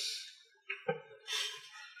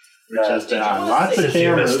 Which has been on lots of If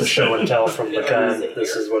you missed the cameras. show and tell from Pecan,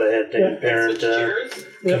 this is what I had taken parent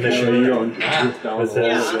commission with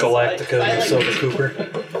Galactica and Silver Cooper.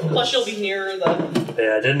 Plus, you'll be near the.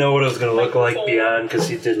 Yeah, I didn't know what it was going to look like beyond because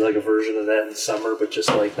he did like a version of that in summer, but just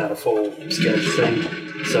like not a full sketch thing.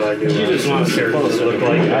 So I knew what his character was going to look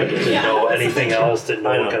like. I didn't know anything else, didn't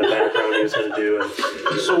know what kind of background he was going to do.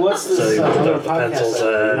 And So what's this? so he whipped other up the podcast pencils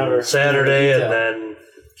that I on never- Saturday, and then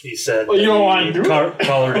he said Oh, you don't want to do it?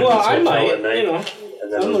 colored in Well, his I hotel might, at night, you know.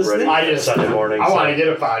 and then it was ready I Sunday morning. I so want to get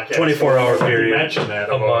a podcast. 24-hour So you period, mentioned that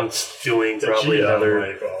a about month doing the probably Cheetah, another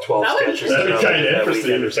like, 12 That would be sketches. That'd be probably kind of that interesting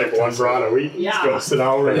weekend or if like something. one broad a week. Yeah. Just go sit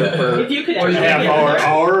down with it for If you could Well, a you actually have get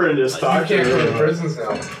hour and just You talk to can't go to her. prisons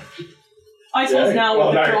now. I suppose now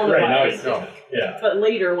with the right now coronavirus, you don't. Yeah. but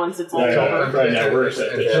later once it's all Yeah, over. right now works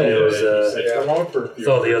at the Yeah, it was, with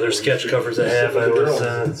all the other sketch covers I have, I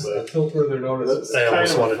was, Until further notice. I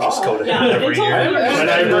almost want to just go to Yeah, him every until year. further And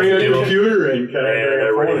I bring a computer and And I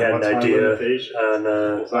already had an idea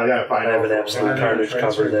on, So I gotta find I have out. an Absolute Carnage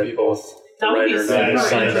cover that both the That would be writer and super I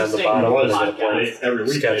signed on the interesting. bottom, and Podcast. I have one Every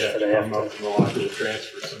week sketch they that I have come to up and we'll have to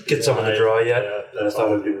transfer some get someone to draw yet. Yeah, And I thought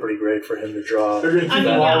it would be pretty great for him to draw They're gonna I keep mean,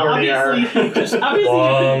 them yeah, all where they are. obviously you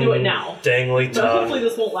couldn't do it now. dangly But hopefully tongue,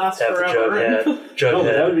 this won't last half a forever. jug No,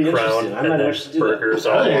 but that would be head, crown, interesting. I and might then actually do that. burgers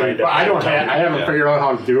all lined But up. I don't have. I haven't Yeah. figured out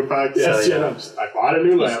how to do a podcast So, yet. yeah. I bought a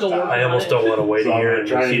new You're still laptop. working I almost don't want to wait So a I'm year, gonna and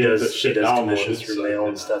try he and get does this shit commissions downloaded, through so, mail you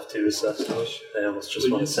and know. stuff too. So I almost just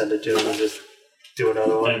want to send it to him and just do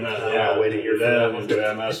another one. And Wait a year for that one. do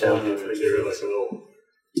MS Get one, down and to do a year. like a little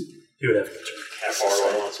He would have to check.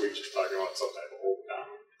 half-hour one once a week, just talking about some type of old town.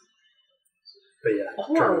 But yeah, A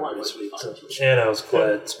horror tournament one this would be week. fun, So. too. And I was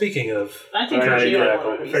glad. Speaking of, I think I for figure Geo I one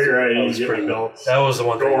would be figure I that need was to get pretty my good. belts. That was the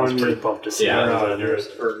one thing I was Going pretty with- pumped to see. Yeah. was Around on there there. at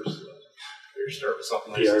first. Figure start with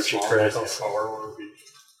something The nice and Archie small, Crackles. nice half-hour would be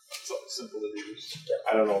something simple to use.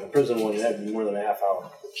 I don't know. The prison one had more than a half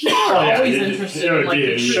hour. People are Oh, yeah, always it- interested it would in like be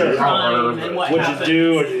the a true sure crime horror, and but what What'd happened. you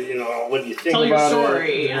do? Or, you know, what do you think Tell your about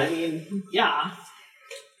story. it? I mean, yeah,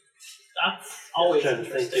 that's always Trying to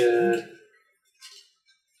think, interesting.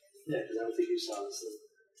 yeah, because I don't think you saw this.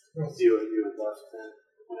 You had left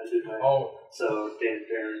when I did my. Oh, So Dan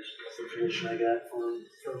Parrish, that's the information I got from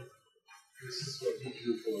this is what he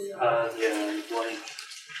drew for you. yeah, blank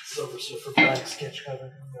Silver Surfer black sketch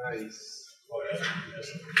cover. Nice. Oh, yeah.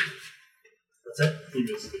 That's it. He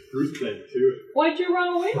missed the fruit thing too. Why'd you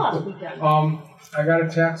run away last weekend? I got a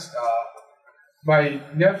text. My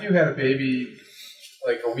nephew had a baby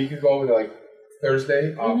like a week ago, like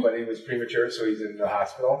Thursday, but he was premature, so he's in the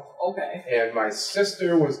hospital. Okay. And my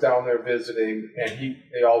sister was down there visiting, and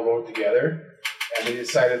they all rode together. And they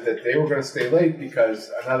decided that they were going to stay late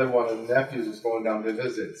because another one of the nephews was going down to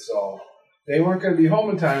visit. So they weren't going to be home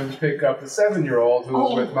in time to pick up the 7-year-old who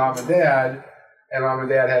was with mom and dad, and mom and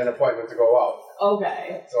dad had an appointment to go out.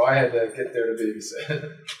 Okay. So I had to get there to babysit.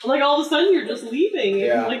 Like all of a sudden you're just leaving, and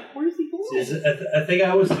Yeah. like, where's he going? I think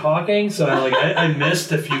I was talking, so I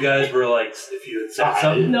missed if you guys were like, if you had said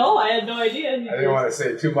something. No, I had no idea. I didn't want to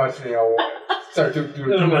say too much, start doing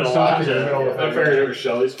too much talking in the middle of the I thing. figured it was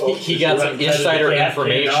Shelley's fault. He got some insider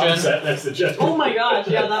information. That's the gist. Oh my gosh,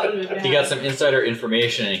 yeah, that would have been bad. He got some insider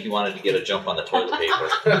information and he wanted to get a jump on the toilet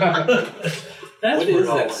paper. That's What is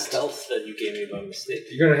all that it stealth that you gave me by mistake?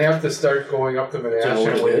 You're going to have to start going up to Do you know Menasha what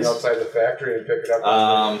and it waiting is? outside the factory and pick it up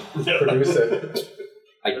and produce it.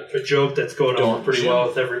 A joke that's going Don't over pretty you well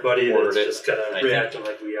with everybody word that's it. just kind I of think- reacting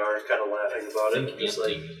like we are, kind of laughing about I it. think Just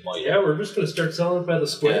like, Anthony might. yeah, we're just going to start selling it by the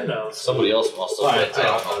square now. Somebody else must have I said,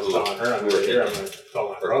 I don't was know telling her I'm who going we to were I'm thinking. going to tell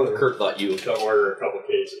my Or brother Kurt thought you to order a couple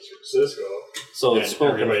cases from Cisco. So And it's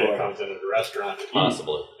spoken everybody that for. comes into the restaurant to eat,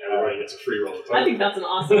 Possibly. everybody gets a free roll of toilet I think that's an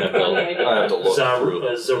awesome I have funny to, I idea. have to look through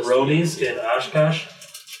this. Zaroni's in Oshkosh,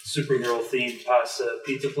 Supergirl themed pasta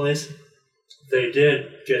pizza place. They did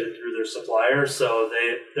get it through their supplier, so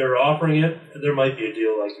they're offering it. There might be a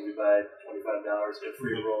deal like if you buy $25, get a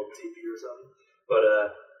free roll of TP or something. But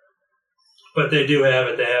But they do have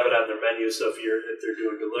it. They have it on their menu. So if they're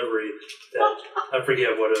doing delivery, I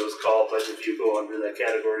forget what it was called, but if you go under that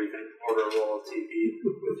category, you can order a roll of TP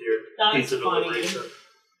with your That's pizza delivery. funny.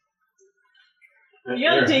 So. You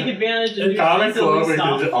gotta take advantage of In your Comic Club, we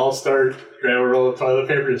stuff. could all start, grab a roll of toilet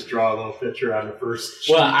paper, just draw a little picture on the first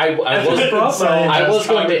sheet. Well, I was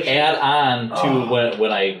going to add on to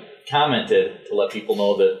when I commented to let people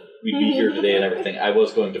know that we'd be here today and everything. I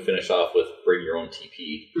was going to finish off with bring your own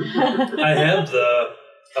TP. I have the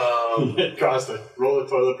It cost a roll of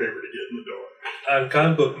toilet paper to get in the door. on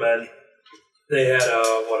Comic Book Men. They had a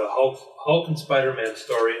Hulk and Spider-Man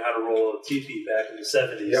story on a roll of TP back in the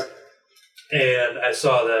 70s. Yep. And I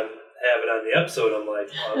saw them have it on the episode. I'm like,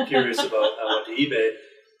 I'm curious about. I went to eBay.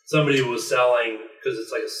 Somebody was selling, because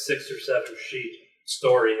it's like a 6 or 7 sheet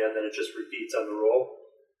story, and then it just repeats on the roll.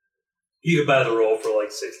 You could buy the roll for like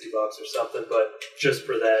 $60 or something, but just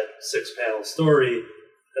for that 6-panel story,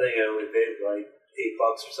 I think I only paid like $8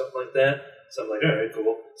 or something like that. So I'm like, all right,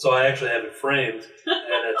 cool. So I actually have it framed,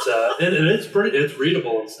 and it's it's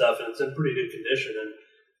readable and stuff, and it's in pretty good condition.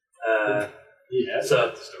 And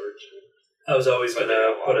so I was always going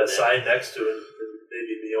to put a sign next to it, and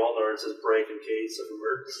maybe Mjolnir, it says break in case of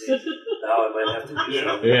emergency. Now I might have to use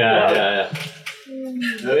it. Yeah.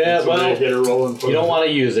 Yeah, well, get a roll and you don't want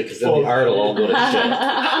to use it because then the art will all go to shit.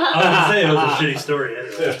 I was going to say it was a shitty story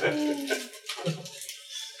anyway.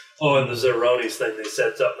 Oh, and the Zeronis thing, they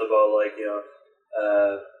said something about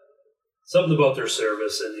something about their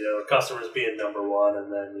service and, customers being number one,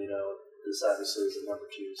 and then, this obviously is a number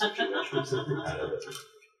 2 situation.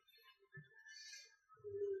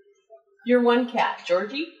 Your one cat,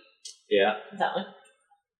 Georgie? Yeah. Is that one?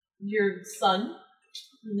 Your son,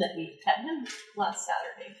 let me pet him last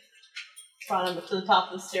Saturday. Brought him up to the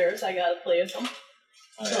top of the stairs. I got to play with him.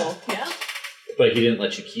 So, yeah. But he didn't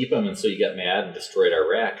let you keep them, and so you got mad and destroyed our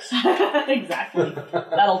racks. Exactly.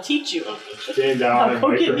 That'll teach you. Came down and Go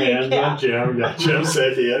wiped get your me a hands cat. on Jim. Got Jim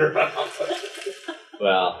sick. He had her mouth.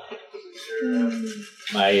 Well,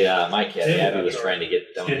 my cat Abby was trying to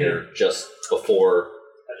get down here just before.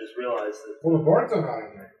 I just realized that. Pull the Barton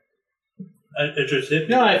on there. It just hit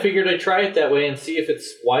me. No, I figured I'd try it that way and see if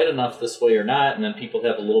it's wide enough this way or not, and then people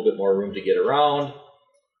have a little bit more room to get around.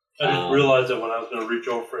 I just realized that when I was going to reach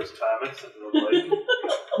over for his comics, and I was like,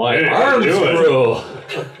 My arms grew.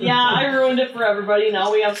 Yeah, I ruined it for everybody.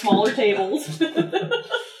 Now we have smaller tables.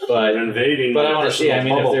 But Invading. I want to see. I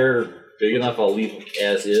mean, bubble. if they're big enough, I'll leave them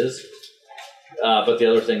as is. But the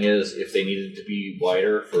other thing is, if they needed to be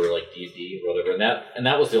wider for like D&D or whatever, and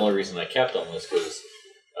that was the only reason I kept them, was because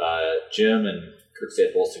Jim and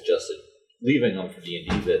Kirkstad both suggested leaving them for D&D,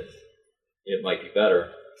 that it might be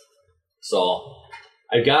better. So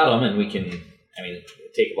I got them, and we can. I mean, it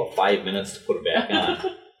take about 5 minutes to put them back on.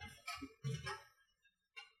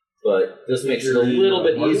 But this makes it a little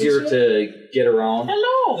bit easier to get around.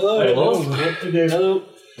 Hello. Hello. hello.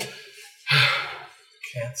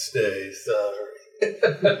 Can't stay, sorry.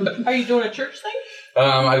 Are you doing a church thing?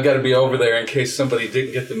 I've got to be over there in case somebody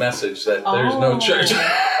didn't get the message that there's no church.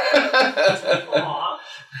 Aw.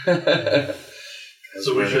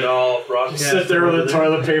 So we should all broadcast. Sit there with a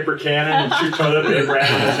toilet paper cannon and shoot toilet paper at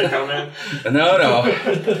them as they come in. No.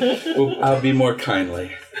 Well, I'll be more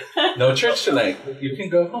kindly. No church tonight. You can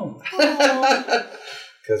go home.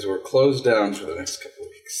 Because we're closed down for the next couple of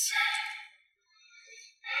weeks.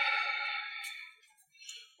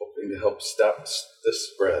 Hoping to help stop the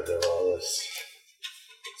spread of all this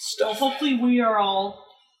Well, stuff. hopefully we are all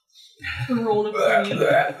corona-free.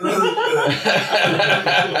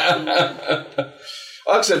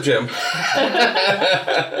 I'll accept Jim.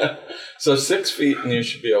 So 6 feet and you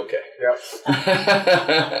should be okay. Yep. I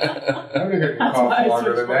think I can That's cough why I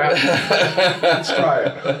longer than that. Let's try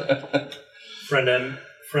it.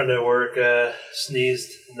 friend at work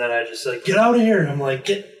sneezed, and then I just like, get out of here. I'm like,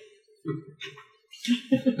 get.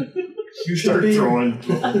 You start throwing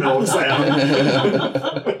milk down.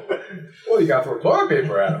 Well, you got to throw toilet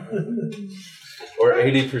paper at him. Or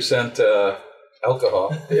 80%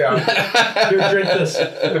 alcohol. Yeah. Here, drink this.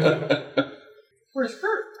 Where's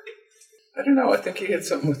Kurt? I don't know. I think he had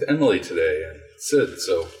something with Emily today and Sid,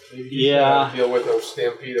 so. Yeah. Deal with those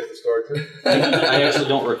stampede at the store, too. I actually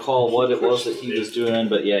don't recall what it was that he was doing,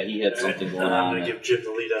 but yeah, he had something going I'm on. going to give Jim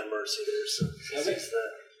the lead on Mercy there. So that's that.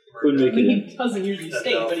 Couldn't make it in. He doesn't usually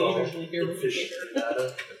stay, but he usually here with the Fish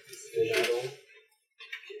kicker.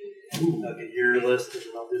 I'll get your list and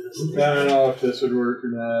I'll do this. I don't know if this would work or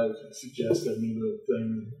not. I would suggest a new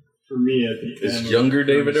thing for me at the Is end. younger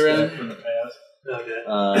David around? From the past. Okay.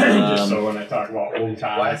 Just so when I talk about old Blast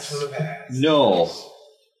times. from the past. No.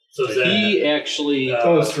 So is that He actually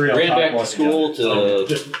Those three I'll ran talk back to about school to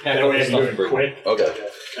Just pack that up way the I can stuff do and it bring quick. Okay.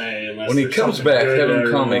 Unless When he there's comes something back, good have him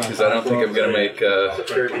or call me you because wanna I don't think talk I'm gonna about, make the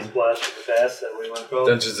Kirby's Blast from the Past that we went called?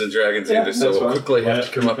 Dungeons and Dragons Yeah, either. So that's we'll fine. quickly have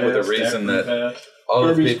to come up with a Fast, reason act that fast. all the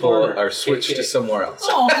Kirby's people Corner. are switched to somewhere else.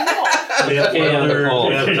 Oh, no. We have another, Oh,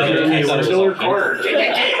 we have I another thought it was keyword. all Corner.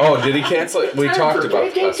 Oh, did he cancel it? We talked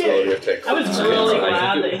about the possibility of taking. I was Okay, really so I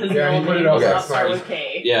glad think that his Yeah, he middle put it name out was last not started night. with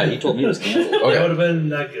K. Yeah, he told me it was canceled. That Okay. would have been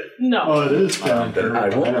not good. No. Oh, it is down Then there. I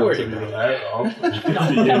won't don't worry think about that. Oh. No,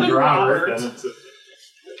 You Kevin named Robert. then it's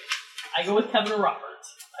I go with Kevin Roberts.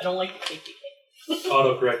 I don't like the KKK.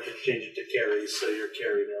 Autocorrect to change it to Carrie, so you're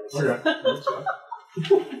Carrie now. Okay, that's fine.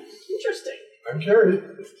 Interesting. I'm Carrie.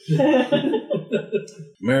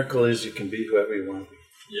 Miracle is you can be whoever you want to be.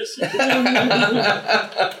 Yes, you can.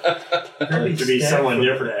 To be someone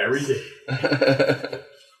different every day.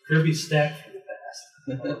 Kirby stacked from the past.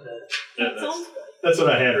 How about that? That sounds good. That's what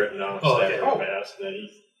I had written down. Oh, Stack okay. from the past. And then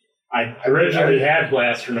I originally had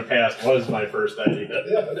Blast from the Past was my first idea.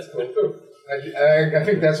 Yeah, that's cool too. I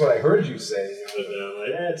think that's what I heard you say. But then I'm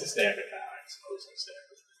like, it's a stack of comics. I was gonna stack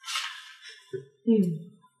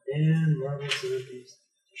And Marvel Zombies.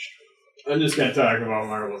 I'm just gonna talk about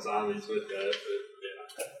Marvel Zombies with that,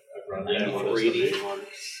 but I brought that one as the main one.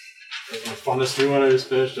 That's my funnest new one I just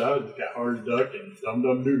finished out. It's got Hard Duck and Dum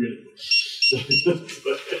Dum Dugan.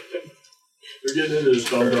 We're getting into this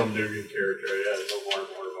Dum Dum Dugan character. I gotta know more and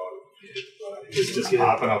more about him. He's just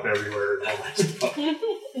popping up everywhere and all that stuff. You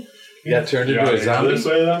got turned You into want a to go zombie? this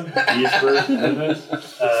way then? East first, and this?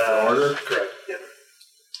 Order? Correct. Yeah.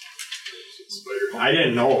 Spider-Man. I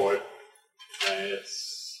didn't know it.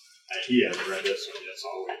 He hasn't read this one yet, so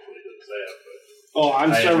I'll wait till he does that. Oh, I'm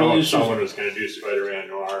But I didn't several know if issues. someone was going to do Spider-Man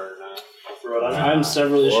Noir or not. I'm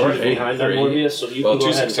several Or issues behind on 8-3. Morbius, so you Well, can go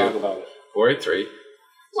ahead and 262. talk about it. 483.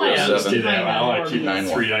 Why Yeah, are let's you do that. behind I on want to keep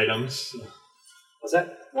Morbius? 3 items. What's that?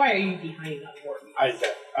 Why are you behind on Morbius?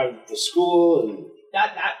 I the school and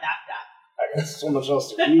That. I got so much else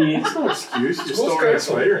to read. That's no excuse. You're School's still reading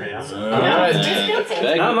canceled. Spider-Man. Yeah, it's just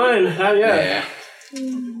canceled. Not mine. Not yet. Yeah.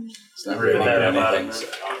 It's not really anything. So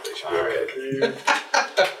they should be okay.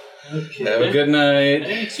 Okay. Have a good night.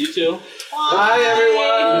 Thanks, you too. Bye,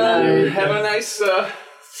 everyone. Have a nice. Do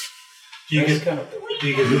you get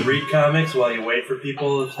to read comics while you wait for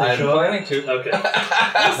people to I'm show up? planning to. Okay.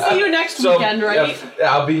 We'll see you next weekend, right?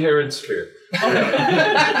 Yeah, I'll be here in spirit. All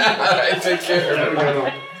right, take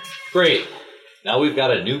care. Great. Now we've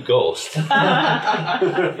got a new ghost.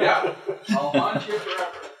 Yeah. I'll haunt you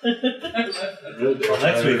forever. Well,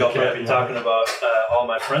 next week I'll probably be talking about all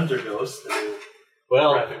my friends are ghosts. And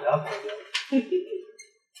Well, wrapping up.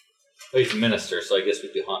 he's a minister, so I guess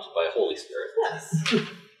we'd be haunted by a Holy Spirit. Yes.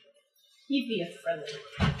 He'd be a friendly.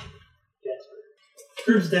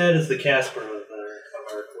 Crew's dad is the Casper of our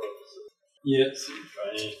clothes. Yes. You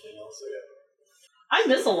find anything else? I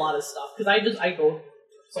miss a lot of stuff because I go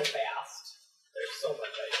so fast. There's so much I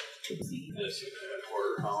can see. I see that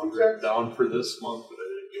Quarter Pound written down for this month, but I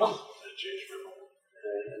didn't get it. I changed my mind.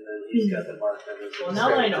 And then he's got the mark on his. Well, now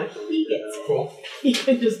that I know he gets it, Cool. he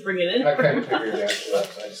can just bring it in. I kind of figured that, so I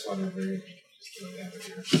just wanted to bring it. Just to have it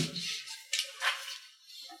here.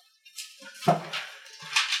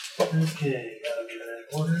 Okay, gotta be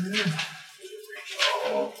that order there.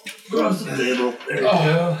 Across the table. There you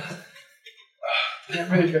Oh. go.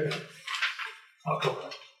 Can't make it. Oh, come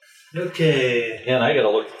on. Okay. Again, I gotta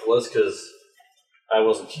look at the list because I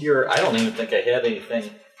wasn't here. I don't even think I had anything.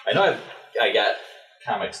 I know I got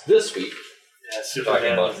comics this week. Yeah, We're Superman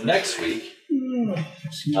talking about was next week.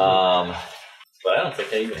 But I don't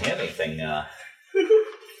think I even had anything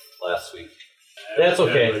last week. That's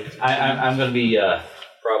okay. I'm going to be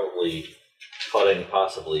probably cutting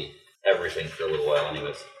possibly everything for a little while,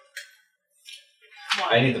 anyways.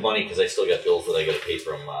 I need the money because I still got bills that I got to pay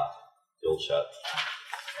from the old shop.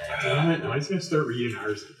 And Now he's going to start reading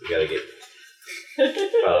ours. we got to get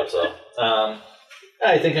caught up. So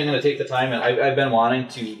I think I'm going to take the time, and I've been wanting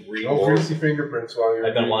to read No more. greasy fingerprints while you're.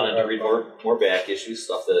 I've been wanting to read more back issues,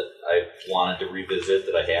 stuff that I wanted to revisit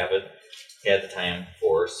that I haven't had the time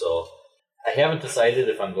for. So I haven't decided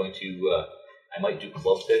if I'm going to. I might do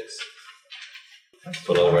club picks,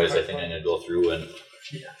 but otherwise I think I'm going to go through and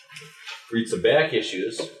read some back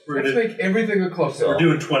issues. Let's make everything a close So- We're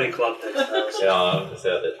doing 20 club picks now. So. Yeah, is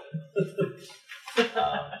that it?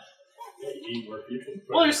 You need more people.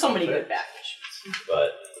 Well, there's so many good back issues.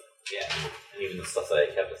 But yeah, and even the stuff that I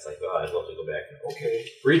kept, it's like, oh, I'd love to go back and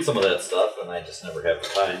read some of that stuff, and I just never have the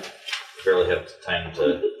time. I barely have time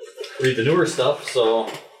to read the newer stuff, so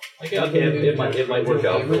like, okay, it might work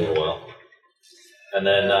out for a little while. And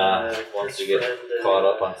then once you get caught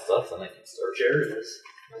up on stuff, then I can start Jared is.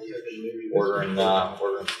 ordering some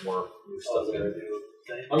more new stuff in.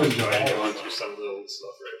 I'm enjoying going through some of the old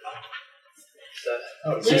stuff right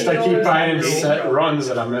now. It's just I keep finding set runs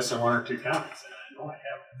that I'm missing one or two comics, and I know I have.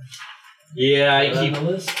 Yeah, I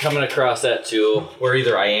keep coming across that too, where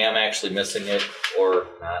either I am actually missing it or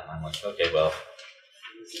not. And I'm like, okay, well,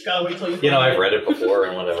 Gotta wait till you I've read it before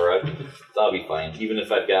and whatever. That'll be fine. Even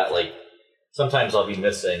if I've got like, sometimes I'll be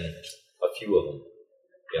missing a few of them,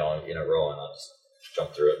 in a row, and I'll just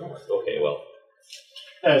jump through it. And I'm like, okay, well,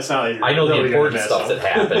 Yeah, it's not like you're I know the really important gonna stuff miss that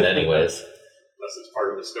happened, anyways. unless it's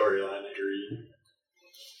part of the storyline that you're reading.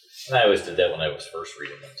 And I always did that when I was first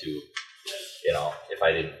reading them too. If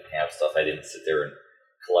I didn't have stuff, I didn't sit there and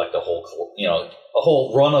collect a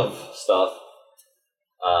whole run of stuff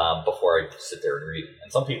before I sit there and read.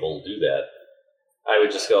 And some people do that. I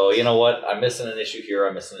would just go, you know what? I'm missing an issue here.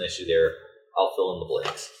 I'm missing an issue there. I'll fill in the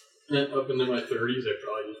blanks. And up into my 30s, I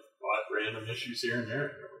probably just bought random issues here and there.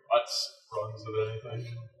 There were lots runs of anything,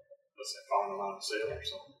 unless I found them on sale or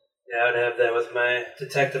something. Yeah, I'd have that with my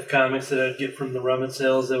Detective Comics that I'd get from the rummage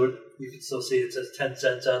sales. You can still see it says 10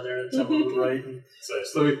 cents on there and some of them right. And So I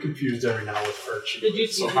still get confused every now with Archie. Did you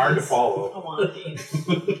It's see so hard to these? follow. I want these.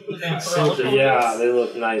 The Vampirella Yeah, comics. they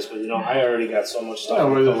look nice, but I already got so much stuff. Yeah,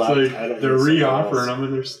 to but collect, it's I like don't they're need something re-offering else. them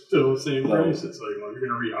and they're still the same No. price. It's like, well, you're going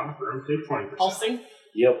to re-offer them, take 20%. Pulsing.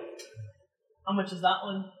 Yep. How much is that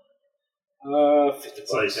one? 50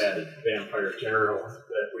 It's like bucks. that Vampire Terror one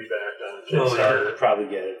that we backed on Oh, yeah, Kickstarter. I'd probably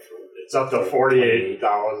get it for. It's up to $48,000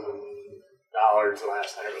 the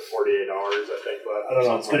last time. It was $48, I think. But I don't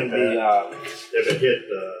know. It's something gonna like be. that. If it hit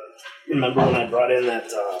the Remember when I brought in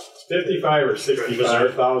that? 55 or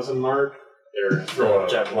 65,000 mark, they're gonna throw a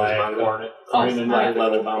Japanese black manga. coin in Black there.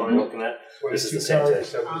 leather bound book and that. This is the same thing.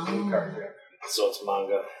 72 cards, yeah. So it's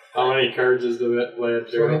manga. How many cards is the Land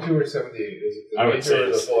Terror? 22 or 78. Is it the I would major say or the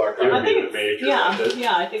it's- full it archive? would I think be the it's major.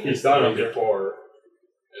 yeah. I think He's it's done them major. before.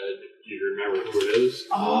 Do you remember who it is?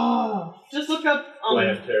 Oh, just look up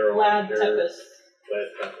Lad Terror. Lad Terror. Tempest. Lad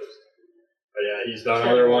Tempest. But yeah, he's done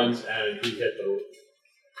other ones, and he hit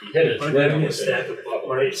his Might limit be a with stack it of a couple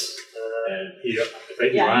bookmarks. rates. And he, I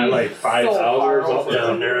think he Yeah, wanted he's like 5,000 so or far something.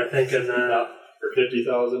 Down there, I think, in for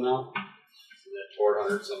 50,000 now. And then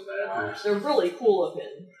 400 some bad. They're really cool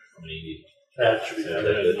looking. How many that should be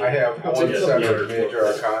good. I have I'll one take set some of major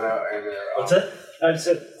arcana, and What's that? I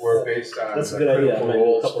said. we're based on That's a the good idea. critical I might do a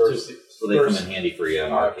roles couple for too. So they come in handy for you.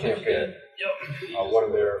 campaign. One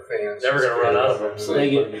of their fans. Never gonna run out of them. So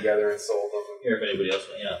they put them together and sold them. Here, if anybody else,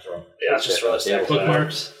 throw them. Yeah, it's just for us. Yeah,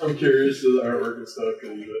 Bookmarks. I'm curious of the artwork and stuff,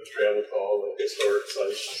 and the travel to all the historic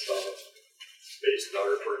sites and stuff. Based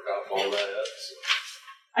artwork off all that. So.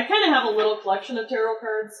 I kind of have a little collection of tarot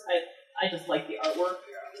cards. I just like the artwork.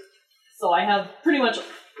 So I have pretty much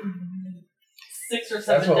 6 or 7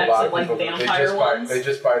 That's what a decks lot of of like people do. vampire ones. They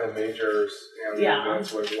just buy the majors, and Yeah.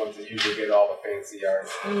 that's where the ones that usually get all the fancy art.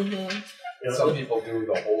 Mm-hmm. Some people do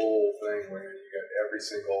the whole thing where you get every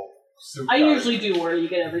single suit. I card. usually do where you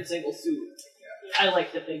get every single suit. I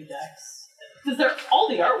like the big decks because all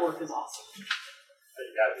the artwork is awesome.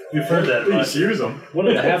 We've heard that about Please use them. One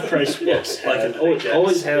of the half price books. Like Like an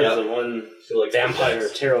always has Yeah. the one So like vampire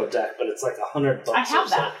tarot deck, but it's like $100. I have or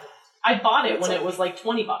that. something. I bought it It's when like- it was like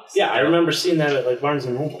 $20. Yeah, I remember seeing that at like Barnes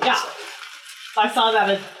and Noble. Yeah. I saw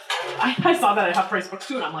that I saw that at Half Price Books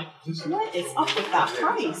too, and I'm like, what is up with that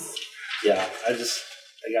price? Yeah, I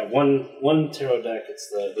got one tarot deck. It's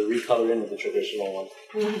the recoloring of the traditional one,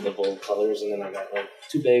 Mhm. the bold colors, and then I got like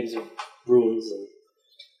 2 bags of runes, and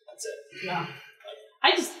that's it. Yeah.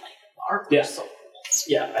 I just like the artwork. Yeah. So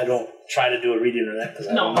Yeah, I don't try to do a reading or that because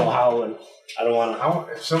I don't No. know how, and I don't want to. How,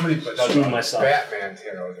 if somebody does Screw a myself. Batman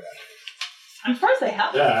tarot deck, I'm surprised they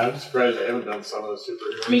have. Yeah, I'm surprised they haven't done some of the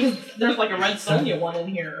superheroes. I mean, 'cause there's like a Red Sonja one in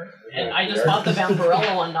here, and I just bought the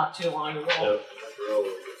Vampirella one not too long ago.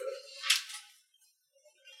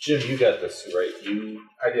 Jim, you got this, right?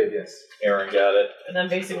 I did, yes. Aaron got it. And then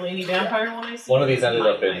basically any vampire one I see. One of these ended is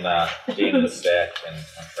up in mine. Damon's stack, and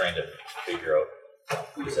I'm trying to figure out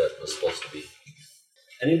who that was supposed to be.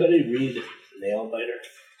 Anybody read Nailbiter?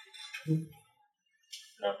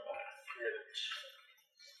 No.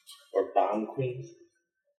 Or Bomb Queen?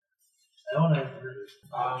 That one I've heard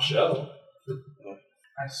of. Show.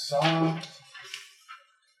 I saw.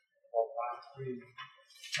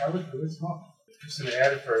 Probably for this month. Just an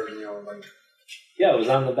ad for, like. Yeah, it was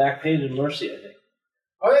on the back page of Mercy, I think.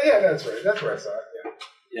 Oh, yeah, that's right. That's where I saw it,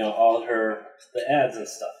 yeah. All the ads and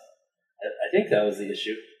stuff. I think that was the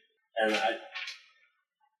issue. And Not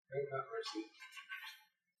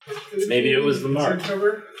Mercy. Maybe it was the Mark. Inside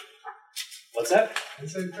cover? what's that?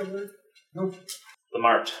 Inside cover? Nope. The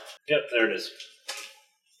Mart. Yep, there it is.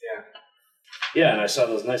 Yeah. Yeah, and I saw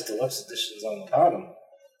those nice deluxe editions on the bottom.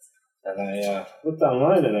 And I looked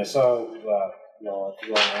online and I saw, if you go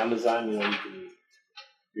on Amazon, you can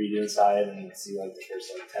read inside and see like the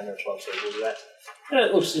first 10 or 12 pages of that. And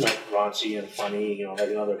it looks, raunchy and funny, like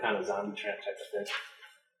another kind of zombie tramp type of thing. I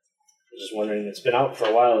was just wondering, it's been out for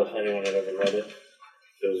a while, if anyone had ever read it,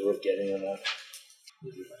 if it was worth getting or not.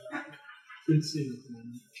 Good seeing it.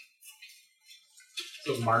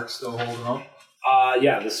 So Mark's still holding up?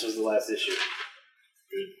 Yeah, this was the last issue.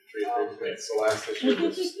 It's the last issue of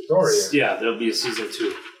the story. Yeah, there'll be a season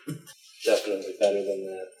 2. Definitely better than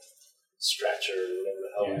the Scratcher or whatever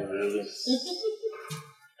the hell it is.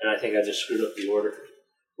 And I think I just screwed up the order.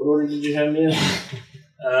 What order did you have me in?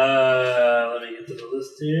 Let me get to the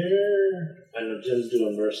list here. I know Jim's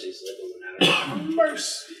doing Mercy, so that doesn't matter.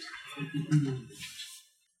 Mercy!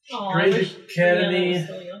 Strange Academy,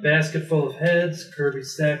 Basket Full of Heads, Kirby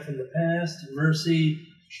Stack from the Past, Mercy,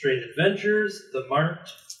 Strange Adventures, The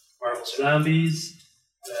Marked, Marvel Zombies,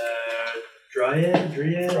 Dryad.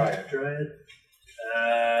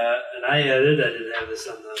 And I didn't have this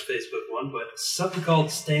on the Facebook one, but something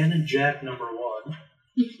called Stan and Jack #1. More on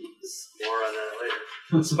that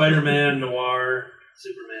later. Spider-Man, Noir,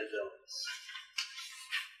 Superman villains.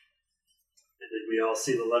 And did we all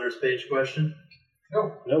see the letters page question?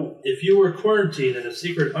 No. If you were quarantined in a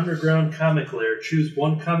secret underground comic lair, choose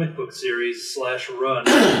one comic book series /run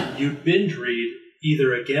you'd binge read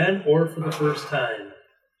either again or for the first time.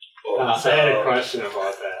 I had a question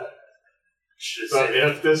about that. So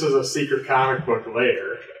if this is a secret comic book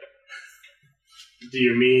lair, do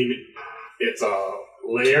you mean it's a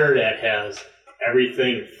lair that has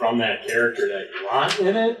everything from that character that you want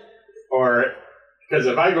in it? Or, because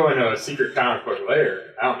if I go into a secret comic book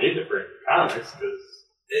lair, I don't need to bring comics, because...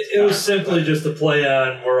 It was simply just a play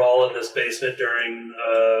on we're all in this basement during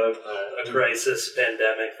a crisis,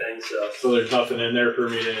 pandemic thing, So there's nothing in there for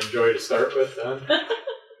me to enjoy to start with, then?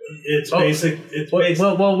 It's basic. It's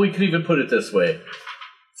basic. Well, we could even put it this way: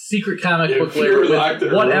 secret comic book lair with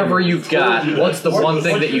whatever you've got. What's the one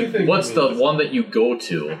thing that you? What's the one that you go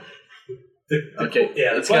to? Okay,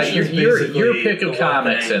 it's got your pick of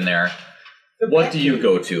comics in there. What do you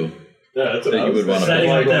go to? Yeah, that's what you would want to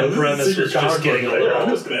pick. That premise was just getting a little. I'm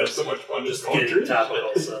just gonna have so much fun just going through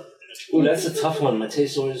topical stuff. Ooh, that's a tough one. My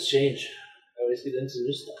tastes always change. I always get into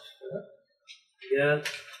new stuff. Yeah.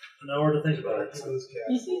 An hour to think about it.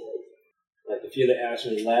 Like if you'd have asked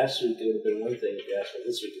me last week, it would have been one thing. If you asked me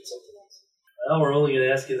this week, it's something else. Well, we're only going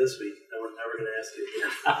to ask you this week, and we're never going to ask you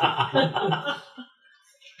again.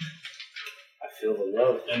 I feel the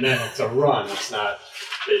love. And then it's a run. It's not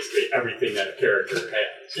basically everything that a character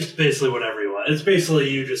has. It's basically whatever you want. It's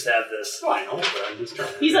basically you just have this. I know, but I'm just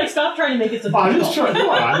trying. He's like, stop trying to make it so I'm just trying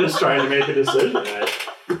to make a decision.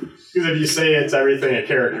 Because if you say it's everything a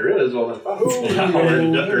character is, well then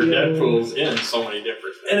or Deadpool's in so many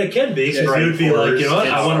different things. And it can be, because you'd be like, you know what,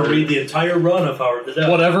 I want to read the entire run of Howard the Duck.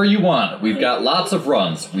 Whatever you want. We've got lots of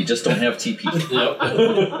runs. We just don't have TP.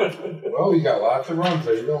 Well, you got lots of runs.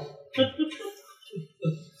 There you go. So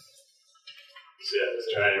yeah, I was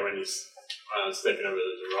trying, when I was thinking of it as a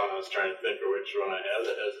run, I was trying to think of which one I have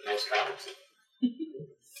that has the most comics in it.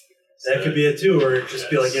 That could be it too, or just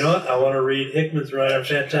be like, you know what, I want to read Hickman's run on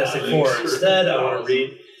Fantastic Four. Instead, I want to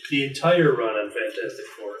read the entire run on Fantastic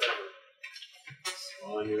Four ever.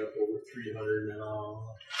 Well, I ended up over 300 now.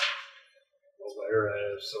 Where I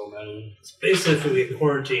have so many. It's basically if we get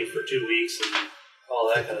quarantined for 2 weeks and all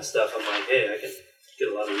that kind of stuff, I'm like, hey, I can get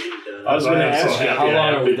a lot of reading done. I was going to ask you, how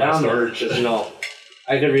long are we down there? Because,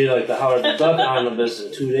 I could read like the Howard the Duck omnibus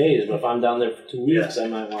in 2 days, but if I'm down there for 2 weeks, I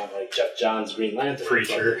might want like Jeff Johns' Green Lantern.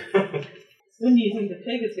 Preacher. When do you think the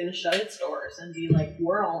pig is going to shut its doors and be like,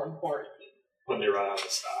 we're all in quarantine? When they run out of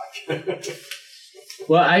stock.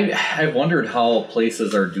 Well, I wondered how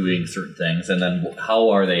places are doing certain things, and then how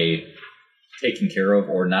are they taking care of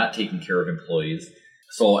or not taking care of employees.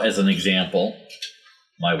 So, as an example,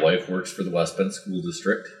 my wife works for the West Bend School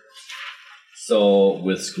District. So,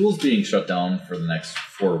 with schools being shut down for the next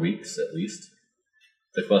 4 weeks at least,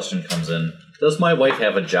 the question comes in, does my wife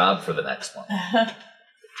have a job for the next one?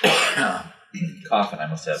 Coughing, I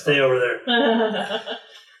must have. Stay over there.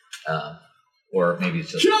 Or maybe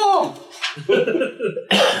it's just... Jump!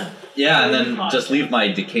 Yeah, and then just leave my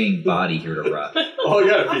decaying body here to rot. Oh, you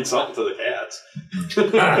gotta feed something to the cats.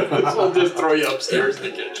 This will just throw you upstairs in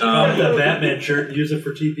the kitchen. The Batman shirt, use it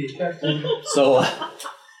for TP.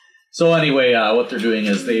 So anyway, what they're doing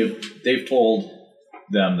is they've told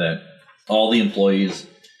them that all the employees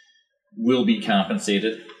will be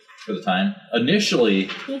compensated for the time. Initially,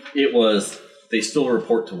 it was they still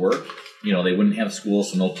report to work. You know, they wouldn't have school,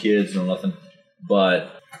 so no kids, no nothing.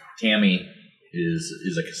 But Tammy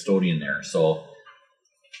is a custodian there. So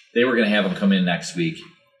they were going to have him come in next week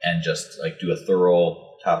and just like do a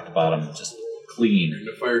thorough top to bottom, just clean.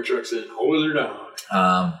 The fire truck's in, hose her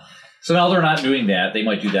down. So now they're not doing that. They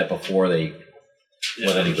might do that before they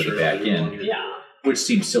let anybody sure back in, Yeah. which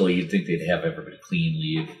seems silly. You'd think they'd have everybody clean,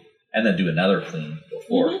 leave, and then do another clean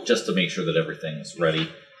before, just to make sure that everything's ready.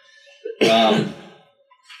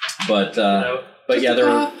 But yeah,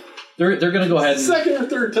 they're going to go ahead and Second or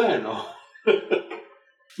third time, no.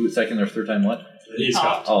 second or third time what? He's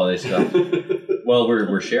got. Oh, they stopped. Well,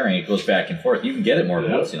 we're sharing. It goes back and forth. You can get it more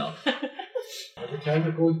than once, Every time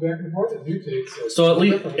it goes back and forth, it mutates. So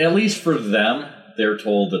at least for them, they're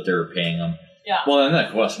told that they're paying them. Yeah. Well, then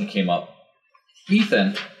that question came up.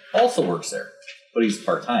 Ethan also works there, but he's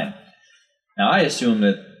part-time. Now, I assume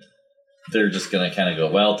that they're just going to kind of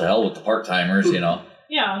go, well, to hell with the part-timers,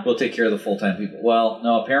 Yeah. We'll take care of the full-time people. Well,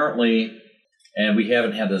 no, apparently, and we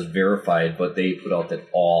haven't had this verified, but they put out that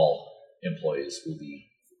all employees will be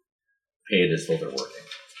paid as though they're working.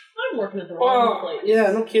 I'm working at the wrong place.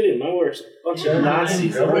 Yeah, no kidding. My work's a bunch of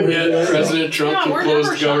Nazis. Yeah, President Trump Yeah, can we're close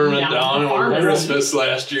never the government shutting down down the on Christmas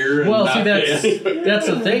last year. And Well, not see, pay anybody. that's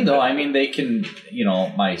the thing, though. I mean, they can,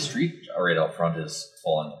 my street right out front is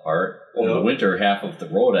falling apart. Over the winter, half of the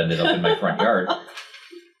road ended up in my front yard.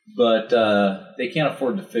 But they can't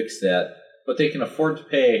afford to fix that. But they can afford to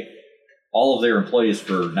pay all of their employees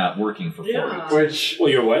for not working for 4 Yeah. weeks. Well,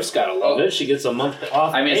 your wife's got to love it. She gets a month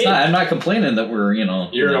off. I mean, it's paid. not. I'm not complaining that we're,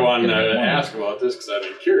 You're the one getting to money. ask about this because I've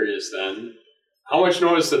been curious then. How much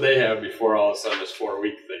notice did they have before all of a sudden this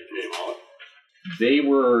 4-week thing came out? They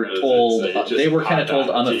were Or does it told. say it just They were kind of popped told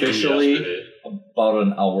on TV unofficially yesterday? about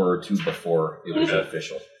an hour or two before it was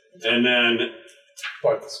official. And then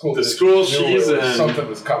But the school The district school knew season- something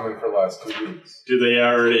was coming for the last 2 weeks. do they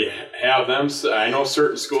already have them? I know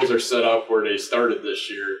certain schools are set up where they started this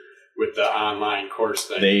year with the online course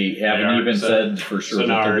thing. They haven't are even set. said for sure So that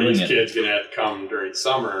now they're are doing these it. kids going to have to come during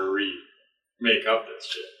summer and make up this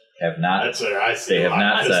shit? Have not. That's what I see. They have a lot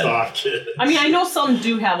not of pissed said. off kids. I mean, I know some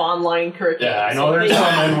do have online curriculum. Yeah, I know so there's they-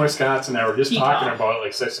 some in Wisconsin that were just Keep talking up. about it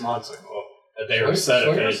like 6 months ago that they were Slinger- set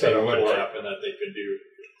if Slinger set anything up would for it. happen that they could do.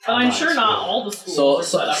 But I'm online sure not school. all the schools. So, are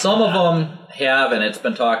set up some for of that. them have, and it's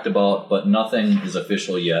been talked about, but nothing is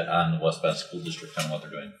official yet on the West Bend School District on what they're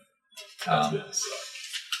doing. That's gonna suck.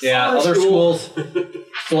 Yeah, Summer other school. schools.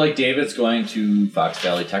 So, like David's going to Fox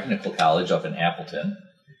Valley Technical College up in Appleton,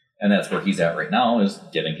 and that's where he's at right now, is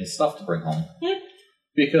getting his stuff to bring home. Yeah.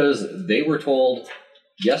 Because they were told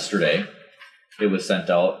yesterday, it was sent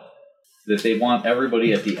out, that they want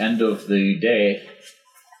everybody at the end of the day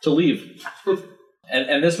to leave.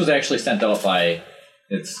 And this was actually sent out by,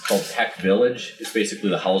 it's called Tech Village. It's basically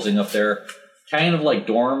the housing up there. Kind of like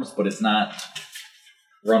dorms, but it's not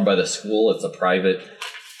run by the school. It's a private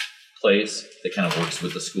place that kind of works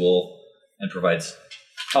with the school and provides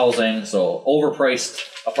housing. So overpriced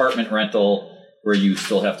apartment rental where you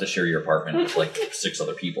still have to share your apartment with like 6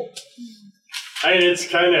 other people. I mean, it's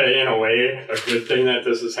kind of, in a way, a good thing that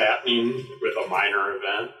this is happening with a minor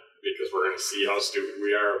event because we're going to see how stupid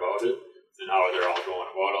we are about it and how they're all going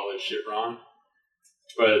about all this shit wrong.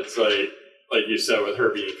 But it's like you said, with her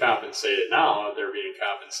being compensated now, they're being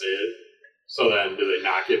compensated. So then, do they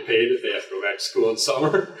not get paid if they have to go back to school in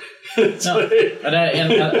summer? It's No. like-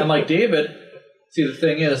 And like David, see, the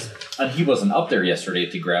thing is, and he wasn't up there yesterday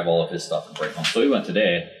to grab all of his stuff and bring home. So he went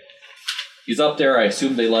today. He's up there. I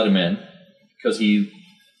assume they let him in because he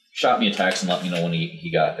shot me a text and let me know when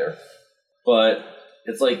he got there. But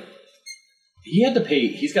it's like he had to pay.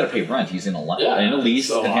 He's got to pay rent. He's in a lease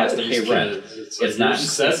so and has to these pay rent. kids, It's, It's like not, you're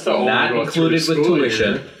set it's to only not go through included with school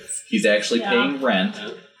tuition. year. He's actually Yeah. paying rent. Yeah.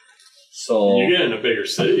 So You get into bigger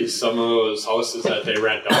cities, some of those houses that they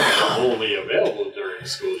rent out are only available during the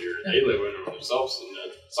school year. They live in them themselves in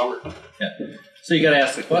the summertime. So you got to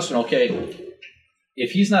ask the question, okay,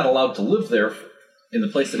 if he's not allowed to live there in the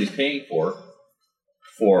place that he's paying for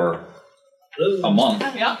a month,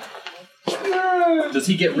 Yeah. does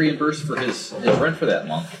he get reimbursed for his rent for that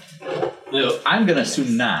month? No. I'm going to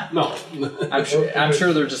assume not. No. I'm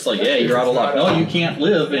sure they're just like, yeah, you're out of luck. No, you can't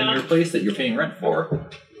live in your place that you're paying rent for,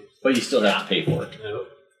 but you still have to pay for it.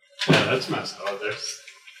 Yeah, that's messed up.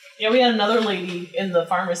 Yeah, we had another lady in the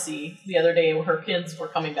pharmacy the other day where her kids were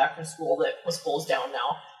coming back from school that was closed down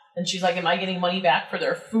now. And she's like, am I getting money back for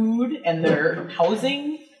their food and their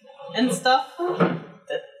housing and stuff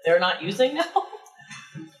that they're not using now?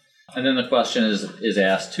 And then the question is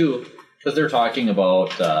asked too, because they're talking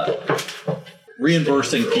about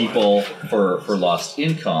reimbursing people for lost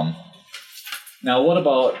income. Now, what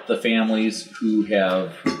about the families who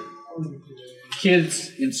have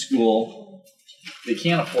kids in school they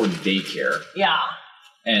can't afford daycare, Yeah.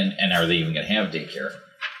 and are they even going to have daycare?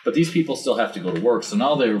 But these people still have to go to work, so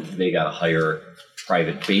now they got to hire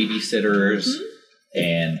private babysitters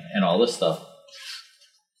and all this stuff.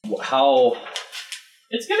 How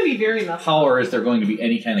It's going to be very messy. how or is there going to be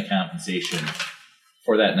any kind of compensation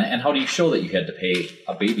for that? And how do you show that you had to pay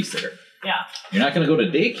a babysitter? Yeah. You're not going to go to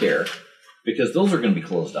daycare because those are going to be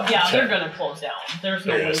closed down. Yeah, they're going to close down. There's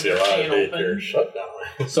no You're way going to see a they're lot of staying daycare open. shut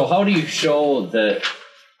down. So how do you show that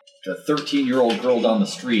the 13-year-old girl down the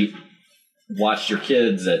street watched your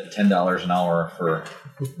kids at $10 an hour for,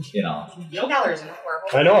 $10 an hour.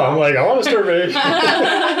 I know. I'm like, I want to start baby. Like,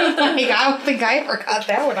 I don't think I ever got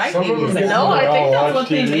that when I Some of them babysat. get- No, I think I'll that's watch what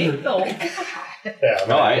they TV. make, though. Yeah,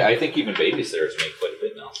 No, I think even babysitters make quite a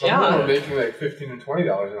bit now. Some of them are making like $15 and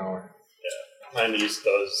 $20 an hour. my niece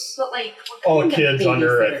does. But like, All what kind of kids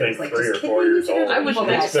under, I babysitters? think, Like, 3 or just 4 years babysitters? old. I would She think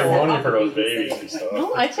makes their so. money for those babies and stuff.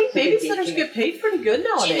 No, I think babysitters get paid pretty good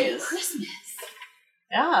nowadays. Christmas.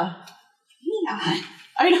 Yeah. Yeah.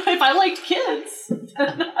 I know, if I liked kids,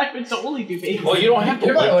 then I would totally do babysitting. Well, you don't have to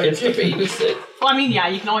Yeah, let like- kids to babysit. Well, I mean, yeah,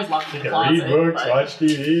 you can always lock them You in the can closet. read books, but- watch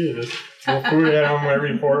TV, and just throw food at them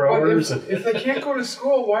every 4 But hours. if they can't go to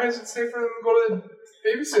school, why is it safe for them to go to the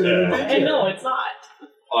babysitter? Yeah. and I daycare? know, it's not.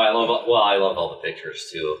 Oh, I love all the pictures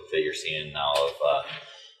too that you're seeing now of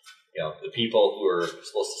the people who are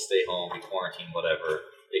supposed to stay home, be quarantined, whatever.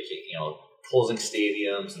 They can, closing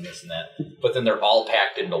stadiums and this and that, but then they're all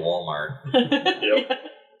packed into Walmart. Yep.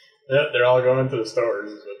 Yeah, they're all going to the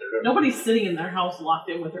stores. Is what they're doing. Nobody's sitting in their house locked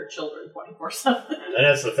in with their children 24/7. And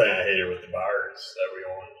that's the thing I hated with the bars that we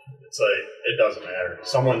own. It's like, it doesn't matter. If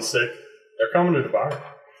someone's sick, they're coming to the bar.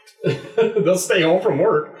 They'll stay home from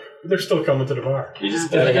work, but they're still coming to the bar. You just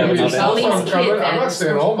gotta have If enough. All these I'm coming, kids I'm not at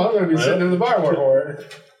staying home. I'm going to be sitting in the bar for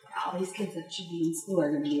it. All these kids that should be in school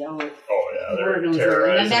are going to be out. Oh, yeah, they're Lord knows where.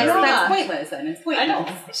 terrorizing And that's everything. pointless then. It's pointless. I know.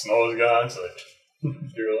 The snow's gone, so they do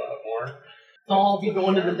a lot more. They'll all be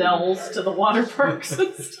going to the Dells, to the water parks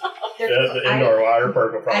and stuff. Yeah, the indoor water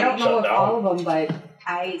park will I probably don't know shut if all down. of them, but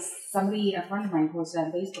a friend of mine posted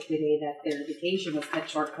on Facebook today that their vacation was cut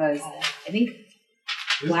short because I think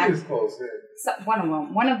This is close. Yeah.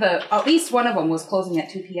 at least one of them was closing at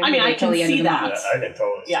 2 p.m. I mean, I until can the end see of the that. month. I can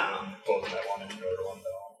totally see Yeah. them closing that one indoor one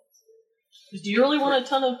down. Do you really want a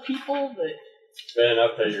ton of people that... It's bad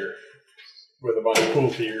enough that you're with a bunch of pool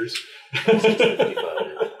peers.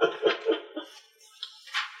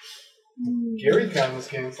 GaryCon was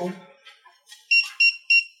canceled.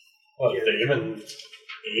 Well, Dave and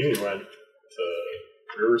Amy went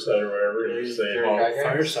to Riverside or whatever and saying, Gary oh, Gygax?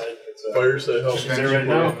 Fireside. It's a Fireside Health convention is there right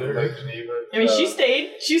now. in Lake Geneva. I mean, she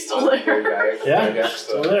stayed. She's still Gary there. Gygax, Yeah, Gygax,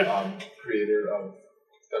 still the there. creator of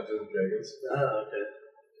Dungeons and Dragons. Oh, okay.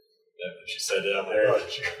 Yeah, she said that. I'm like,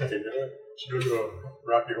 oh, Didn't know it. she go to a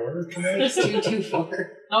Rocky Horror tonight? It's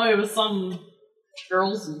 224. No, it was some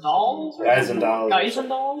girls and dolls. Or Guys and dolls. Guys and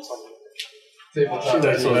dolls. Tabletop.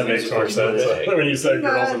 So that makes more sense. When you said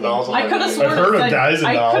girls and dolls, I'm I like, could have I've sworn heard it of said. guys and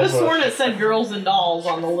I dolls. could have but- sworn it said girls and dolls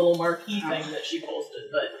on the little marquee thing that she posted,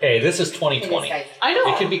 but Hey, this is 2020. I know.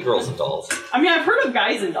 It can be girls and dolls. I mean, I've heard of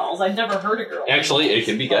guys and dolls. I've never heard of girls. Actually, it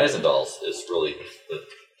can be guys and dolls. It's really,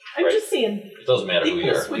 I'm right. just saying. it doesn't matter They who could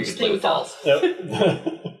you are. switch You can play with things dolls. Yep.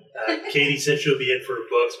 Katie said she'll be in for her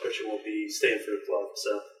books, but she won't be staying for the club.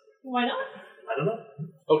 So Why not? I don't know.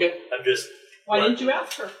 Okay. I'm just Why didn't you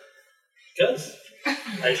ask her? because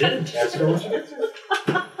I didn't. Ask her what she thinks.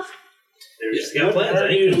 They were just got plans. I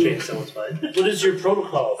need to change someone's mind. What is your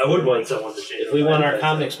protocol? I would want someone to change. If we their want mind, our but-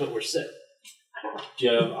 comics, but we're sick. Do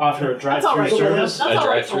you offer a That's all drive-through right. service? That's A all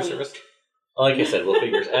right, drive-through Tony. service. Like I said, we'll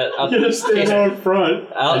figure. I'm gonna stand out front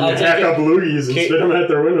I'll and take hack it up loogies and Ca- sit them at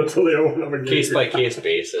their window till they open up again. case by case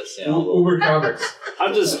basis. You know, Uber Comics.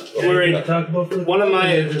 I'm just Anything worried. to talk about for the One of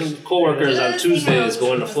my coworkers on Tuesday is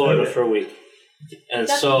going to Florida for a week. And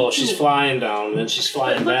so she's flying down, and then she's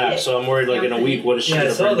flying back. So I'm worried, like, in a week, what is she Yeah, I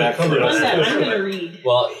going to saw bring that back for cover. the One rest that of I'm the gonna read.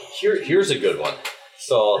 well, here's a good one.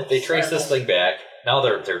 So they trace this thing back. Now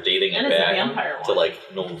they're dating And it it's a back vampire to one. like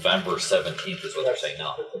November 17th is what they're saying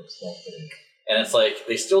now. And it's like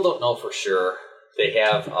they still don't know for sure. They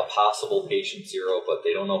have a possible patient zero, but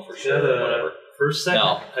they don't know for sure. Yeah, Whatever. For a second,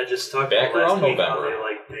 No. I just talked Back about last around week how November. they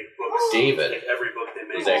like make books. David Like every book they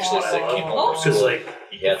make. He's actually sick. Came home from Because school. like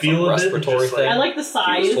He had feel some of it, respiratory just like- thing. I like the He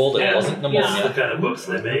size. was told it Yeah. wasn't pneumonia. Yeah. the kind of books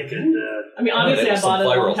they make, and I mean, obviously, Yeah, I there's bought it a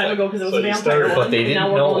some long viral time thing. ago because it was So a you vampire started- one. But they and didn't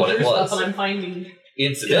now we're know going what it through was. Stuff and I'm finding.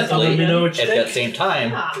 Incidentally, Let me know what you at think. that same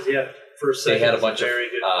time, Yeah. yeah, for a they second, had a it's bunch of very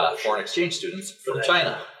good foreign exchange students from that.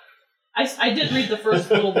 China. I did read the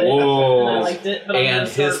first little bit, Whoa. and I liked it. But I'm And gonna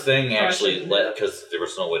his start thing actually, crushing it. because there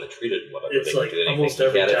was no way to treat it and whatever. It's they like didn't do anything. almost He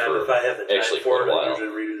every had it time for if I have the time actually for for a it, I while. usually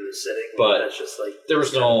read it in a sitting. But that's just like there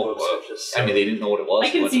was 10 no. books are just I mean, they didn't know what it was. I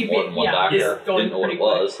can Went see to more than one yeah, doctor. it's going Didn't know what it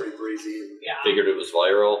pretty quick. was. pretty breezy. Yeah. Figured it was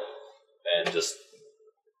viral, and just.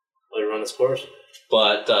 Let it run its course.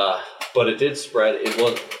 But it did spread. It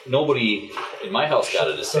was nobody in my house got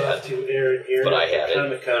it as bad. To Aaron here But I had it.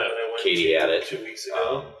 Comic-Con I went Katie to had it. 2 weeks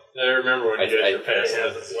ago. I remember when you guys were passing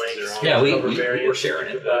have it. blanks. Yeah, we cover were variants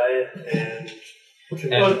sharing you it. could buy, and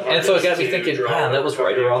And so it got me artists thinking, to draw man, that was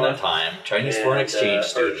right cover around one. that time. Chinese foreign exchange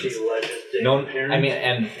students. Archie Legend, Dave No, Perrin, I mean,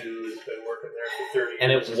 and who's been working there for 30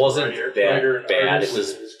 and years it as a wasn't writer and bad. artist, It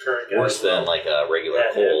was and his current guy worse as well. than like a regular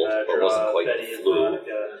Had him, cold, but draw wasn't quite Betty the and flu.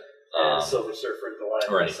 Monica and Silver Surfer and Goliath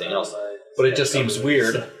or anything on else. my But it just sketch seems cover.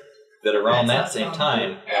 weird that around that That's same awesome.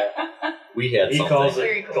 time we had He calls something,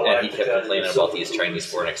 it and he Galactica kept complaining and about Silver these Surfer. Chinese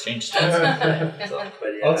foreign exchange students. So, But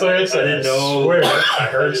yeah, I'll tell you, I didn't know. swear, I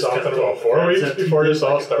heard just something kinda about the 4 weeks concept. before this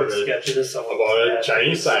all Like a quick started sketch of this, someone about a was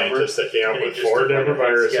Chinese summer, scientist that came up and he with just 4 took, like, different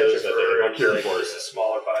a sketch viruses of that her, they had no and cure like, for. just a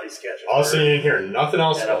smaller body sketch of All her. seen in here, nothing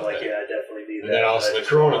else And I'm about like, that. yeah, I definitely need And that. then also I the just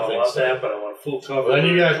Corona don't thing want started. that, but I want full cover. Well, then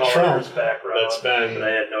you got colors, Trump background, that's been but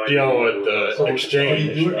I had no idea dealing what with it was. the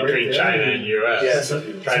exchange between China and U.S. Yeah, so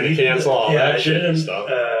trying to cancel all yeah, that shit and I stuff.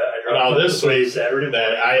 dropped Now off this the week, Saturday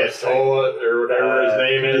that morning, Ayatollah or whatever his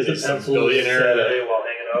name did is, the he's some pencils billionaire Saturday that while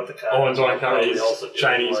hanging out at the owns one company. Probably also He's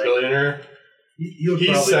doing, Chinese like, billionaire.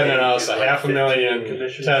 He's sending us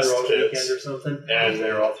 500,000 test kits and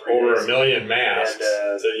over 1 million masks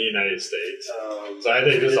to the United States. So I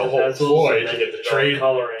think this is a whole ploy to get the trade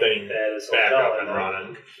thing back up and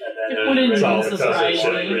running. Put it It's in all the because of society.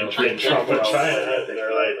 shit between Trump and China. And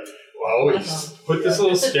they're like, well, we just put this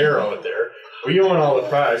little scare out there. We own all the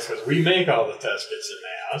products because we make all the test kits and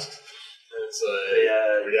masks. And it's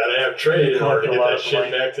like, we gotta have trade in order to get that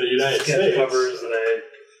shit back to the United States. Covers that I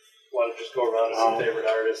want to just go around and see favorite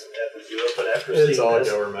artists and have them do it, but after It's seeing all this,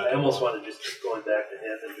 government. I almost want to just keep going back to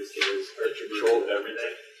him and just get his art Control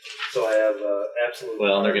everything. So I have absolutely.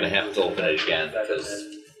 well, and they're going to have to open it again because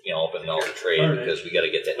open all the trade because we got to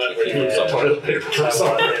get that Not cheap when you food need somewhere. toilet paper I from want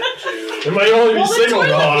somewhere. him to It might only be Well, the single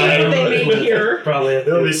toilet paper they make client. here. probably have to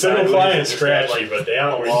It'll do be it single sideways client and just have, scratchy, like, but they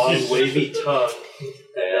don't long use wavy tongue.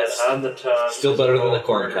 And Yes. then on the tongue, Still better than the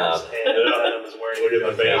corn cob. And Venom is wearing Look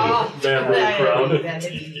at the Oh, bamboo that- crown.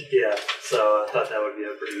 Yeah, so I thought that would be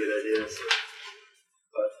a pretty good idea. So.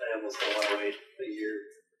 But I almost don't want to wait a year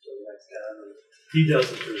until the next time. And he does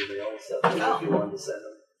them through the mail and stuff if you wanted to send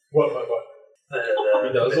them. What? And,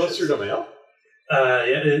 He does those through the mail?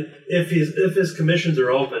 Yeah, if his commissions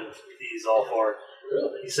are open, he's all for it.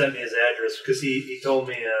 Really? He sent me his address because he told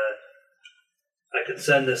me I could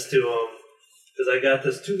send this to him because I got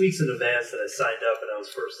this 2 weeks in advance that I signed up and I was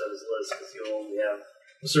first on his list because he'll only have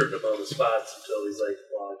a certain amount of spots until he's like,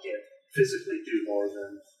 well, I can't physically do more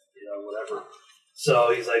than whatever.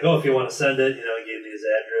 So he's like, oh, if you want to send it, he gave me his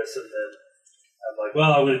address and then I'm like,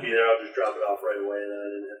 well, I'm going to be there. I'll just drop it off right away. And then I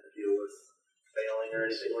didn't have to deal with failing or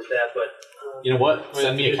anything like that. But You know what?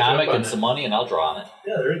 Send me a comic and some money, and I'll draw on it.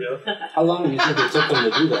 yeah, there you go. How long do you think it took them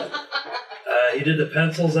to do that? He did the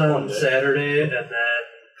pencils on One day. Saturday and then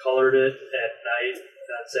colored it at night,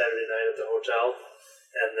 on Saturday night at the hotel.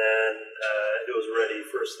 And then it was ready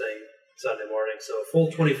first thing Sunday morning. So a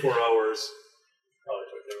full 24 hours. Probably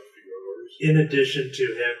took them a few hours. In addition to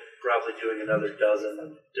him probably doing another dozen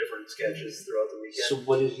different sketches throughout the weekend. So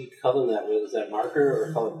what did he color that with? Is that marker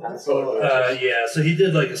or colored pencil? Or Yeah, so he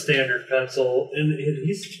did like a standard pencil, and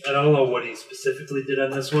he's, I don't know what he specifically did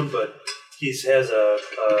on this one, but he has a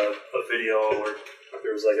video where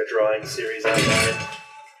there was like a drawing series online,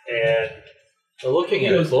 and So looking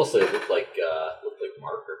at it closely, it looked like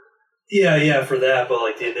marker. yeah, for that, but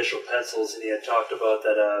like the initial pencils, and he had talked about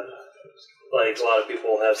that, like a lot of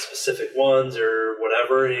people have specific ones or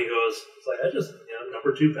whatever, and he goes, it's like, I just,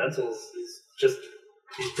 number 2 pencils,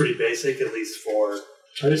 he's pretty basic, at least for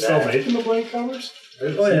Are they still making the blank covers? I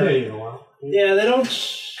haven't Oh, seen yeah. any in a while. Yeah, they don't.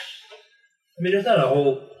 I mean, there's not a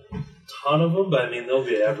whole ton of them, but I mean, they'll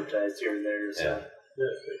be advertised here and there. So. Yeah. Yeah,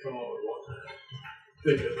 if they come over one. I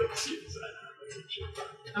think I'd like to see a design.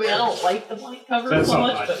 I mean, I don't like the blank cover That's so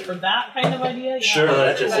something much, I but do. for that kind of idea, yeah. Sure,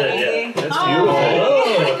 that's just it. Yeah. That's Oh.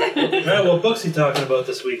 beautiful. Oh, all right. What book's he talking about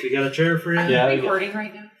this week? We got a chair for you. Are you recording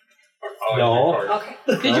right now? Oh, No. yeah, Okay.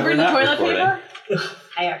 Did you No, bring we're the not toilet recording. paper?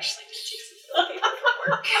 I actually did Jason's toilet paper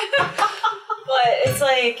for work. But it's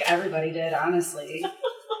like everybody did, honestly.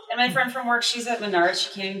 And my friend from work, she's at Menards.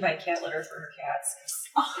 She can't even buy cat litter for her cats.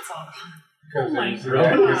 'Cause it's all gone. Oh my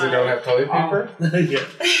Because they don't have toilet paper? yeah.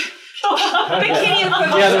 Bikini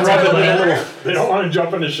equivalent. Yeah, they're rubbing to their little. They don't want to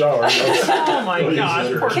jump in the shower. Oh my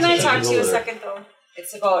god. Can I talk to you a second though?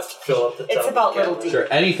 It's about Fill up the it's about little D. Sure,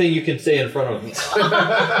 anything you can say in front of me. It's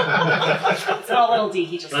about little D.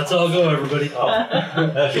 He just. Let's all go, everybody. He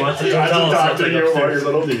wants to I tell us talk to something you about your upstairs.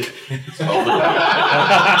 little D.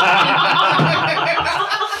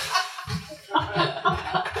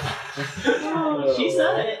 Oh, she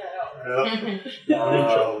said it.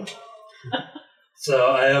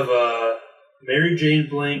 So I have a Mary Jane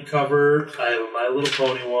Blank cover. I have a My Little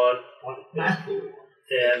Pony one.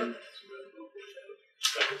 And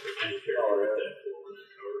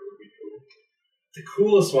the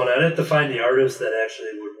coolest one, I'd have to find the artist that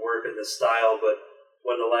actually would work in this style, but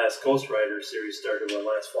when the last Ghost Rider series started,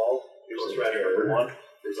 last fall, Ghost Rider #1,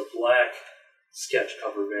 there's a black sketch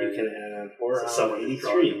cover variant. You can add on 4 someone who's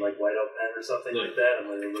drawn in like white out pen or something like that, and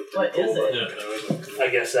when they look What pretty is cool, it? but I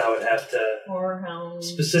guess I would have to Whorehound.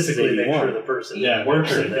 specifically make sure the person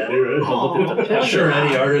works in that. Oh, I'm sure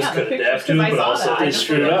any artist yeah, could the adapt pictures, to, 'cause I but saw also that. I they just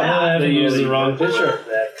screwed looked up. at that. They used the wrong picture.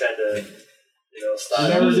 That kind of style.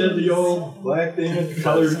 Never did the old black thing with the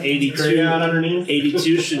colored 82 crayon underneath.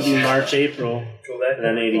 82 should be March, April, Go back and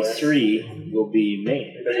then 83 will be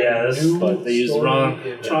May. But yeah, this But they used the wrong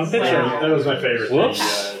picture. Wow. That was my favorite Whoops.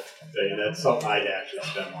 thing. That's something I'd actually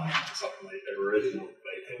spend money on. Something like the original.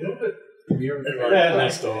 Yeah, And I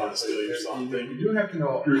still want to steal your something. You do have to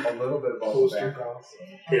know a little bit about the background.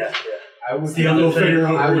 yeah. I would The other thing-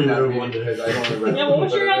 I would not be because I don't remember. Yeah, what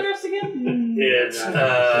was your address again? It's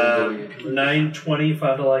 920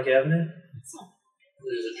 Fond du Lac Avenue.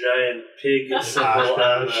 There's a giant pig symbol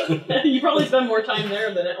on the, You probably spend more time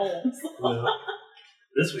there than at home.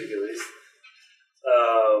 this week at least.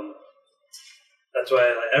 That's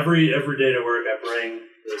why every day to work I bring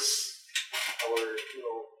this colored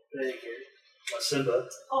little bag here, my Simba,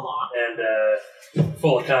 Aw. and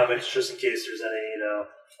full of comics just in case there's any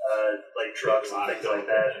like trucks and things like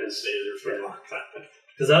that.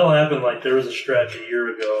 Because that'll happen. Like there was a stretch a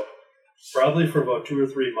year ago, probably for about 2 or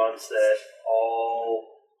 3 months, that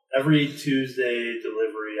every Tuesday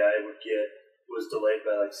delivery I would get was delayed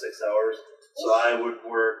by like 6 hours. So I would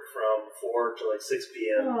work from 4 to like 6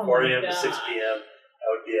 p.m. Oh 4 my a.m. to 6 God. p.m. I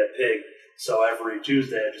would be at Pig. So every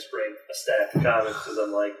Tuesday I just bring a stack of comics because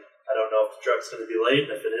I'm like, I don't know if the truck's going to be late,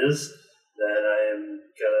 and if it is, then I am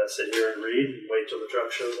gonna sit here and read and wait till the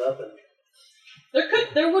truck shows up. And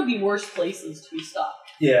There would be worse places to be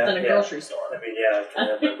stopped yeah, than a grocery store. I mean, yeah, I can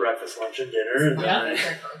have my breakfast, lunch, and dinner. And Yeah. then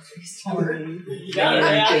Grocery store. You got it,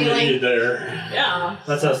 Everything yeah. you need there. Yeah.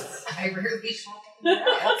 that's us. I rarely shop in the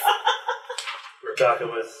house. We're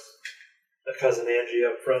talking with a cousin Angie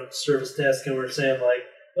up front, service desk, and we're saying like,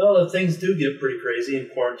 well, if things do get pretty crazy in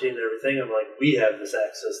quarantine and everything, I'm like, we have this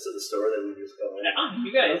access to the store that we just go in. Yeah,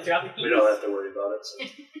 you guys got the keys. We don't have to worry about it. So.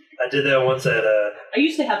 I did that once at I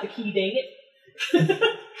used to have the key, dang it.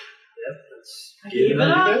 that's, I gave it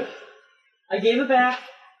up. I gave it back.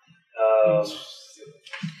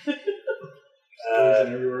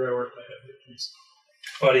 Everywhere I work, I have the keys.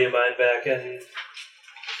 Buddy of mine back in,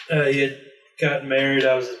 he had gotten married.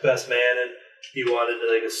 I was his best man, and he wanted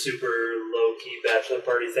like a super low key bachelor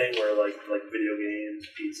party thing where like video games,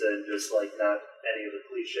 pizza, and just like not any of the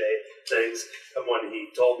cliche things. And when he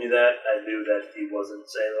told me that, I knew that he wasn't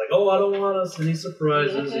saying like, "Oh, I don't want us any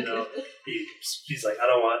surprises," you know. He's like, "I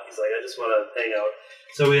don't want." He's like, "I just want to hang out."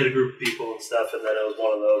 So we had a group of people and stuff, and then it was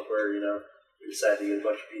one of those where we decided to get a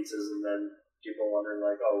bunch of pizzas, and then people wondering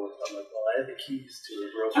like, "Oh," I'm like, "Well, I have the keys to the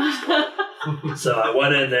grocery store." So I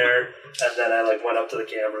went in there, and then I like went up to the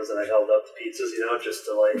cameras and I held up the pizzas, just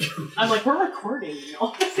to like, I'm like, we're recording,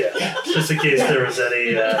 yeah, just in case there was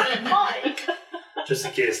any, Why? just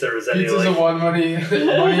in case there was any Pizza's a like, one money in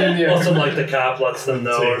the well, some like the cop lets them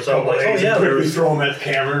know or something like, "Oh yeah, there was throw them at the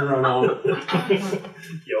camera and run on.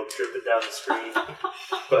 yolk dripping down the screen."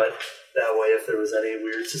 But that way, if there was any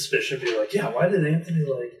weird suspicion, be like, "Yeah, why did Anthony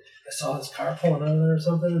like? I saw his car pulling out of there or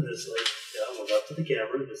something," and just like, I went up to the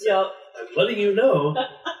camera and just, Yep. "I'm letting you know,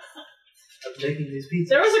 I'm taking these pizzas."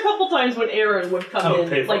 There was a couple times when Aaron would come Oh,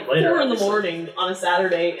 pay in for like it later, 4 in the obviously. morning on a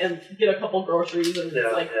Saturday and get a couple groceries and Yeah,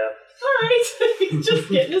 it's like, yeah. alright, he's just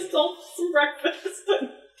getting himself some breakfast.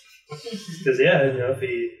 Because if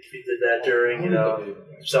he did that during,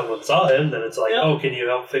 if someone saw him, then it's like, Yep. "Oh, can you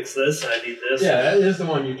help fix this? I need this." Yeah, that is the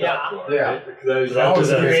one you Yeah. talked about. Yeah. Right? Because I was Because I'll do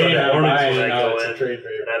that trade Sunday on mornings mine, when I now go it's in, a trade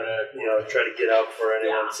paper. And I, try to get out before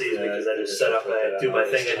anyone Yeah. sees me Yeah, because I just it's set up, just I do my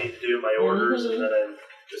thing I need to do, my orders, Mhm. and then I'm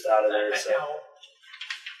just out of there. So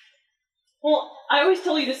Well, I always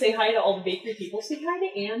tell you to say hi to all the bakery people. Say hi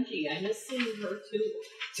to Angie. I miss seeing her too.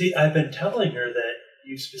 see, I've been telling her that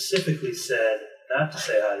you specifically said not to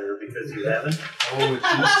say hi to her because you haven't.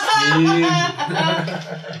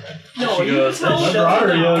 No, She you goes, can tell I she brought her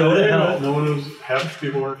doesn't the know. other day, hell. but no one was, half the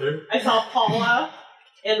people weren't there. I saw Paula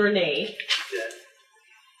and Renee. Yeah.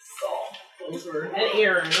 So those were, and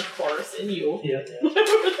Aaron, of course, and you. Yeah. Were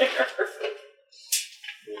there.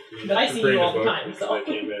 But I see you all the time, so. I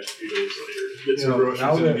came back a few days later. Get You some know, groceries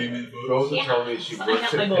now and that gave me the book. Rosa Yeah. told me she So I works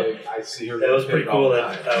have at my book. Pig. I see her. That was at pretty Pig cool all the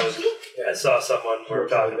that time. I saw someone we were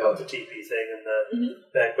talking about the TP thing in the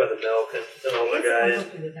back by the milk and an older guy.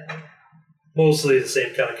 And mostly the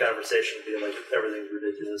same kind of conversation, being like everything's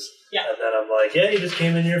ridiculous. Yeah. And then I'm like, yeah, you just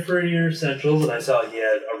came in here for your essentials, and I saw he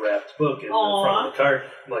had a wrapped book in the front of the cart.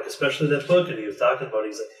 I'm like, especially that book, and he was talking about it.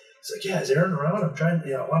 He's like, yeah, is Aaron around? I'm trying,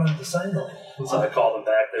 I want him to sign it. So I called him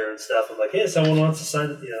back there and stuff. I'm like, hey, someone wants to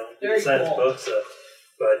sign it, Very sign his cool. book. So,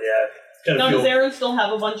 but yeah, kind Now, of does feel. Aaron still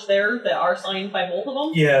have a bunch there that are signed by both of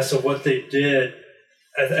them? Yeah, so what they did,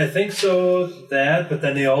 I think so that, but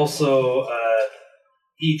then they also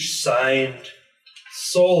each signed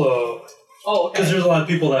solo, Oh, okay. because there's a lot of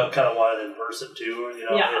people that kind of want it in person too,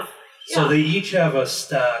 Yeah. So Yeah. they each have a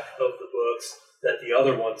stock of the books that the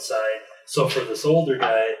other one signed. So for this older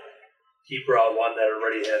guy, he brought one that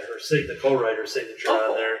already had the co-writer signature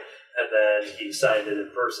on there, and then he signed it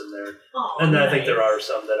in person there. Oh, And I nice. think there are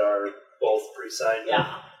some that are both pre-signed. Yeah.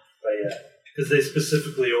 But yeah, because they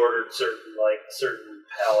specifically ordered certain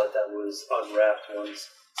palette that was unwrapped ones,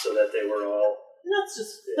 so that they were all.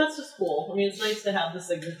 That's just cool. I mean, it's nice to have the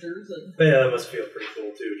signatures and But yeah, that must feel pretty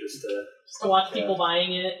cool too, just to watch people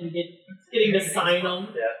buying it and getting to sign them.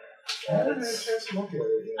 I haven't had a chance to look at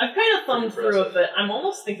it yet. I've kind of thumbed through it, but I'm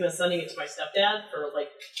almost thinking of sending it to my stepdad for like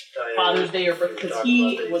Father's Day or because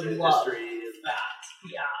he would love that.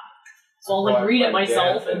 Yeah. So I'll like read it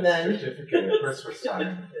myself and then. Certificate at Christmas time,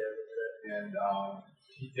 and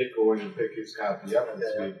he did go in and pick his copy up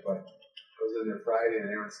this week, but I was in there Friday and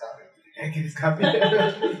Aaron stopped me. I can't get his copy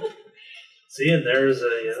yet. See, and there's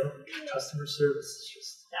customer service. It's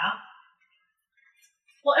just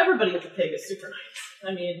Well, everybody at the Pig is super nice.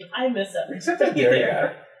 I mean, I miss everybody Except that Gary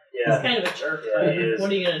guy. yeah, He's kind of a jerk. Yeah, but he is.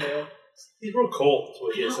 What are you gonna do? he's real cold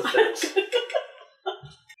with his things.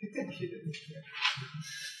 Get that kid in there.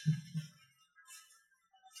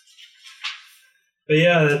 But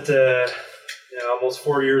yeah, that almost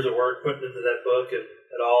 4 years of work putting into that book, and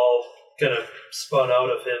it all kind of spun out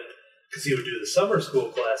of him because he would do the summer school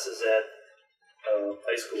classes at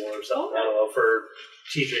high school or something. I don't know, for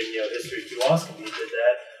teaching history of Kewaskum. He did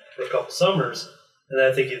that for a couple summers, and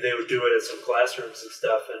I think they would do it at some classrooms and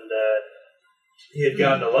stuff. And he had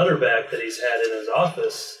gotten a letter back that he's had in his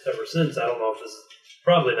office ever since. I don't know if this is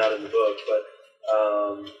probably not in the book, but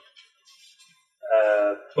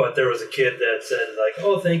there was a kid that said like,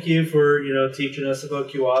 "Oh, thank you for teaching us about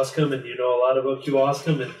Kewaskum, and you know a lot about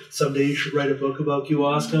Kewaskum, and someday you should write a book about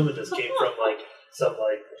Kewaskum." And this came from some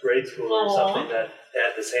grade school or something that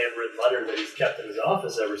had this handwritten letter that he's kept in his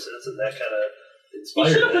office ever since, and that kind of inspired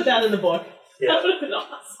You should have him. put that in the book. Yeah. That would have been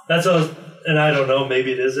awesome. That's what and I don't know,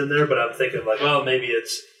 maybe it is in there, but I'm thinking like, well, maybe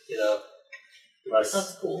it's less.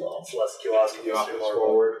 That's cool though. It's less Kewaskum. The it's office more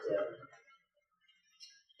forward. Yeah.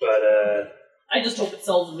 But I just hope it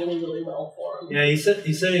sells really, really well for him. yeah, he said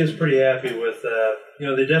he was pretty happy with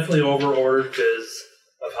they definitely over ordered because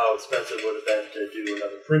of how expensive it would have been to do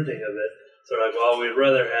another printing of it. So they're like, well, we'd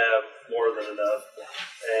rather have more than enough.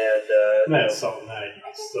 And That's something that you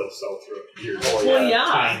can still sell through years. Well, yeah.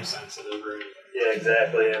 Time sensitive or anything. yeah,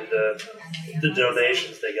 exactly. And the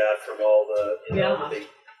donations they got from all the Yeah. the big,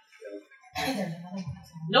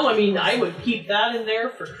 No, I mean, I would keep that in there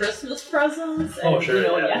for Christmas presents. And, Oh, sure,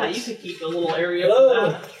 yeah. you could keep a little area Hello.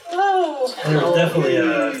 for that. Oh, there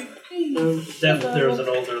was definitely there was an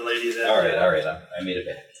older lady that All right. I made it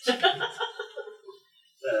back.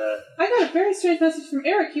 I got a very strange message from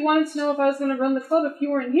Eric. He wanted to know if I was going to run the club if you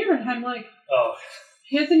weren't here, and I'm like, oh,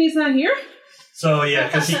 Anthony's not here? so yeah,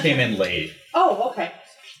 because He came in late. Oh, okay.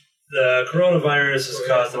 the coronavirus has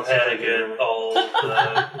caused a panic in all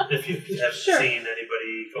if you haven't Sure. seen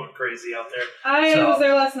anybody going crazy out there. I So- was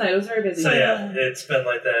there last night. It was very busy. So yeah, it's been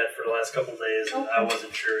like that for the last couple of days, and I Okay.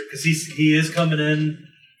 wasn't sure because he is coming in.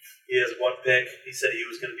 He has one pick. He said he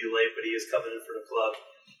was going to be late, but he is coming in for the club.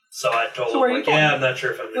 So I told So where him are like, you going? yeah, I'm not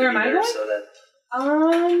sure if I'm going Where to be am I there. going? So that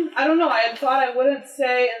I don't know. I had thought I wouldn't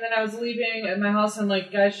stay, and then I was leaving at my house. And I'm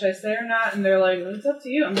like, guys, should I stay or not? And they're like, it's up to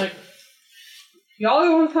you. I'm like, y'all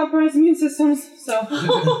don't want to compromise immune systems, so.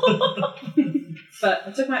 But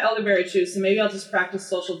I took my elderberry chew, so maybe I'll just practice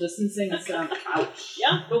social distancing instead of ouch.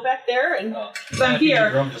 yeah, go back there and. Because I'm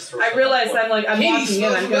here, I realized I'm walking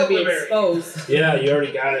in, I'm going to be exposed. Yeah, you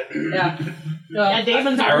already got it. Yeah. Yeah,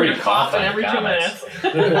 Damon's I already coughing coughed on every 2 comments.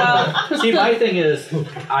 minutes. Well, see, my thing is, when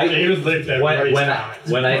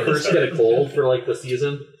I first get a cold for like the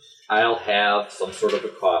season, I'll have some sort of a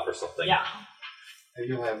cough or something. Yeah. And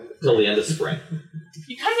you'll have Till the end of spring.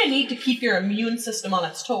 You kind of need to keep your immune system on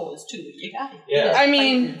its toes, too. You got it. Yeah. I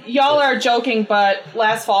mean, y'all are joking, but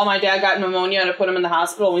last fall my dad got pneumonia and I put him in the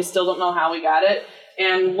hospital and we still don't know how we got it.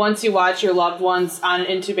 And once you watch your loved ones on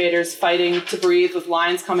intubators fighting to breathe with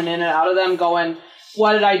lines coming in and out of them going,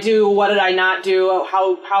 what did I do? What did I not do?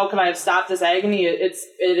 How could I have stopped this agony? It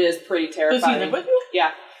is pretty terrifying. Does he live with you?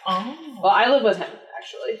 Yeah. Oh. Well, I live with him,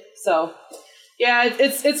 actually. So, yeah,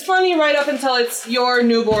 it's funny right up until it's your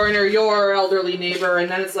newborn or your elderly neighbor, and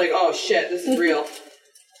then it's like, oh shit, this is real.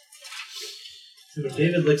 See, when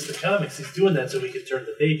David licks the comics, he's doing that so we can turn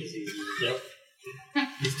the pages easier. Yep.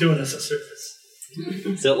 He's doing us a service.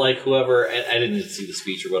 Is it like whoever, and I didn't see the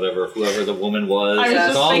speech or whatever, whoever the woman was, I was it was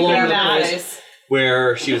just all thinking over the that. place,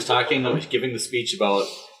 where she was giving the speech about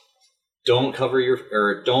don't cover your,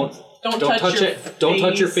 or don't touch it, don't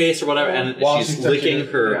touch your face or whatever, and she's licking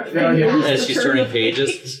her as she's turning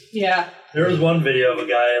pages. Yeah. There was one video of a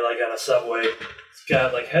guy like on a subway. He's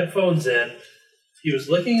got like headphones in. He was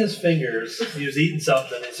licking his fingers. He was eating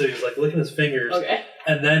something, and so he was like licking his fingers. Okay.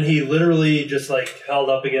 And then he literally just like held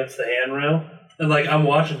up against the handrail. And like I'm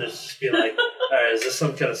watching this, just being like, all right, is this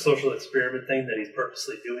some kind of social experiment thing that he's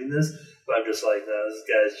purposely doing this? But I'm just like, no, this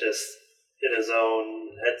guy's just in his own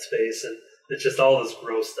headspace, and it's just all this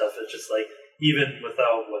gross stuff. It's just like, even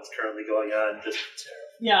without what's currently going on, just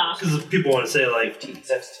Yeah. because people want to say like,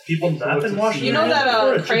 people not been watching. You know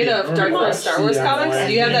that crate of Dark Horse Star Wars comics?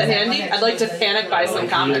 Do you have that handy? I'd like to panic buy some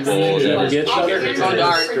comics. Oh, dark.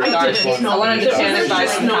 I wanted to panic buy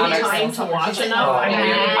some comics. Time to watch it now. I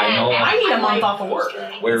know. I need a month off of work.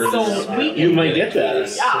 Where is So we You might get that.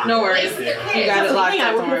 Yeah. No worries. You got it locked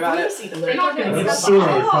up. Don't worry about it. They're not going to give us. We're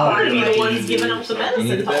going to be the ones giving out the medicine.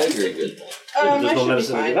 You need a bag or you good? There's I no should be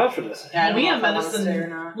medicine to fine. give out for this. Yeah, I don't We know have if I wanna stay or medicine,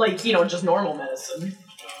 not. like, just normal medicine.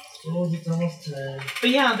 Oh, it's almost time. But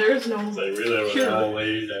yeah, there's no. So I really have Sure. an old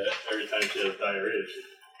lady that every time she has diarrhea, she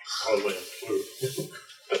always has flu.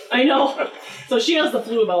 I know. So she has the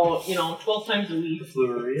flu about, 12 times a week.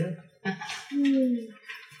 Fluoria?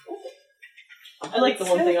 I like the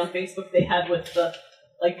one thing on Facebook they had with the,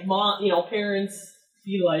 mom, parents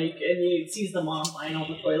be like, and you sees the mom buying all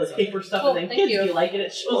the toilet paper stuff, and then thank kids you. be like it.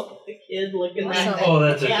 It shows the kid looking at it. Oh,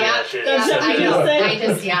 that's a Yeah. good shit. That's what I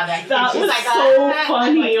just said. That was so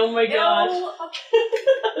funny. Oh my gosh.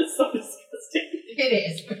 That's so disgusting. It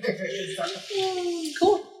is.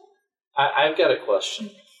 Cool. I've got a question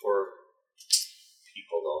for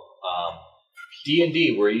people though.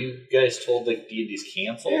 D&D, were you guys told that D&D's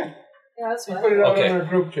canceled? Yeah, that's We fine. put it out Okay. in our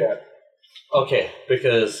group chat. Okay,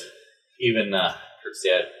 because even Kurt's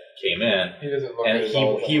dad came in, He doesn't look and at it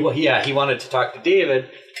all the time. he wanted to talk to David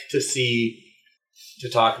to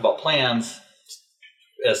talk about plans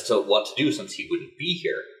as to what to do since he wouldn't be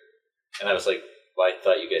here. And I was like, well, I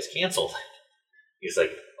thought you guys canceled. He's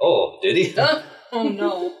like, oh, did he? Oh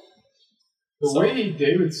no. The way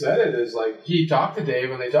David said it is like he talked to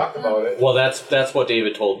Dave and they talked about it. Well, that's what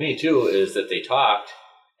David told me too, is that they talked,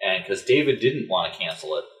 and because David didn't want to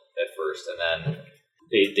cancel it at first, and then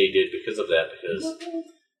they did because of that, because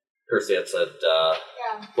Kurt's dad said,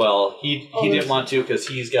 well, he didn't want to because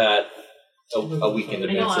he's got a weakened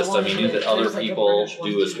immune system. He knew that other people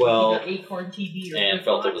do as well, and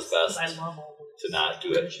felt it was best to not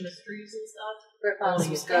do it. Mysteries and stuff.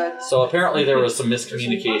 was good. So apparently there was some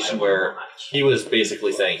miscommunication where he was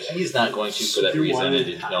basically saying he's not going to for that reason and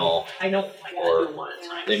didn't know, I know. I gotta do one at a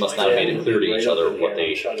time. they must not have made it clear to each other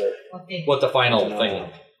what the final thing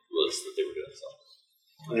was that they were doing.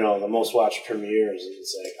 So The most watched premieres, and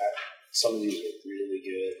it's like some of these are really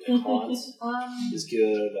good. Like Haunts is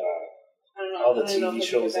good. I don't know. All the I don't know TV if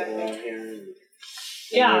shows I that can are get on back here.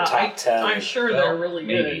 Yeah, top 10. I'm sure they're really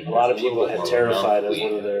maybe. good. A lot of people had Terrified as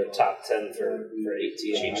one of their top 10 for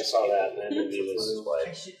 18. I saw that, and that movie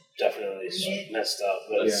was definitely messed up,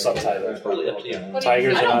 but it's subtitled. totally up to you.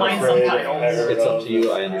 Tigers I Are don't Not mind Afraid. subtitles. It's up to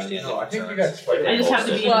you. I understand. No, the I think we concerns. got Spider-Man. I just have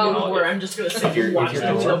to be in a Well, mood where I'm just gonna sit if you're- and watch if the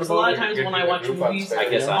you're films. A lot of times good when I to watch group on movies, I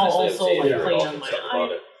guess I'll honestly, I would also say like you're play all on my upset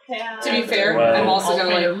about it. iPad. To be fair, Well, I'm also I'll gonna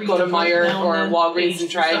kinda like read go to them Meijer now or and then Walgreens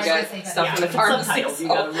and try and Yeah, get stuff yeah, from the it's pharmacy. subtitles, you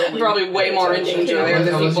So gotta really I'm probably way more interested there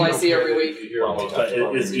than people I see every week. But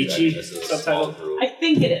is Ichi subtitled? I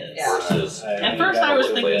think it is. Yeah. Versus, At first I was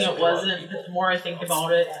thinking it wasn't, but the more I think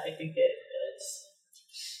about it, I think it is.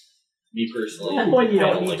 me personally, When you I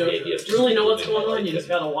don't don't need like to the idea of just really know what's moving going it on, you like just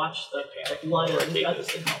gotta watch the blood. or And take it's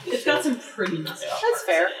this and help got some pretty messed up That's parts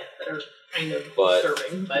fair. that are kind of But-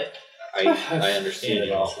 disturbing, but I understand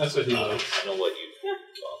it all. That's what he likes. I know what you.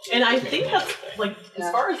 And I think that's like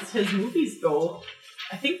as far as his movies go,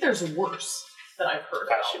 I think there's worse that I've heard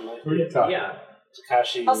about. Who are you talking Yeah.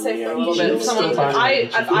 Takashi. I'll stay for a little bit. If someone, if I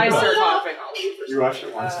start coughing, I'll leave. You watched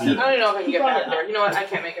it once. I don't even know if I can get back there. You know what? I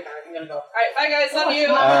can't make it back. I'm gonna go. All right, bye guys. Love you.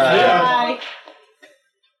 Bye.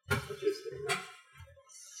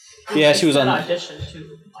 Yeah, she was on. Audition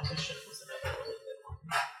too. Audition was another really good one.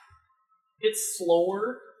 It's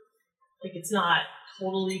slower. Like it's not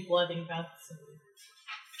totally blood and guts.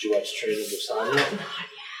 Did you watch Train to Busan?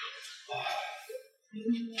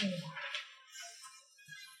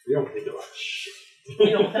 You don't need to watch shit.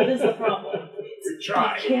 You know, that is the problem. We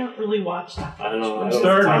try. You can't really watch that. I don't know. I'm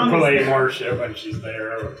starting to play more shit when she's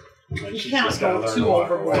there. When You she's can't just gotta go learn too to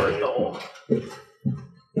walk overboard away. though.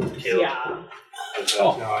 Yeah.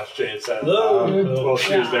 Oh. No, as Jane said. Well,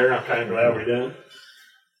 she was there. I'm kind of glad we didn't.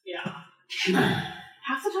 Yeah.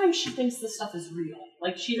 Half the time she thinks this stuff is real.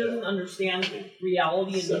 Like she doesn't understand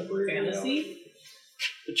reality and fantasy.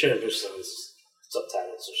 The Train to Busan is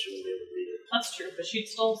subtitled, so she wouldn't be able to read it. That's true, but she'd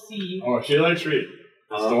still see. Oh, she likes reading.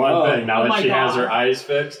 That's the one thing. Now Oh that my she has her God. eyes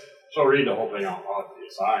fixed, she'll read the whole thing out loud to you,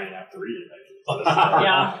 so I ain't have to read it.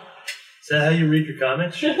 Yeah. Is that how you read your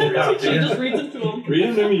comics? She just reads them to him. Read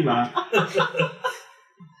them to me, Mom.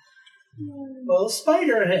 Well,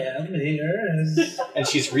 Spider-Ham here is... And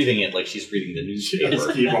she's reading it like she's reading the Just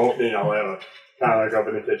newspaper. keep opening. I'll have a kind of like up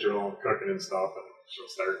in the kitchen while I'm cooking and stuff, and she'll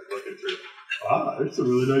start looking through. Wow, there's some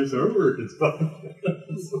really nice artwork and stuff.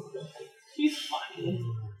 She's funny.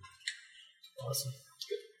 Awesome.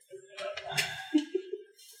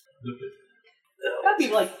 That'd be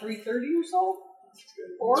like 3:30 or so. It's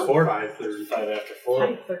 4? 5:35 after 4.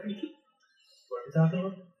 5:30. What are we talking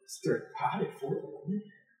about? It's their pot at 4.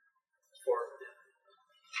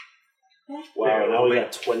 Wow, now we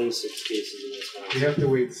got 26 cases in this house. You have to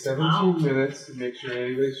wait 17 minutes to make sure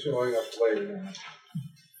anybody's showing up late or not.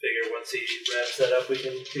 Figure once he wraps that up, we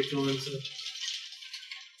can keep going. So.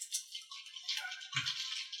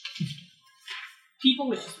 People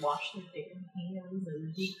would just wash their damn hands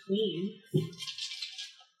and be clean.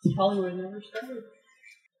 It's probably would have never started.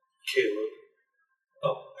 Caleb.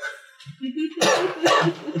 Oh.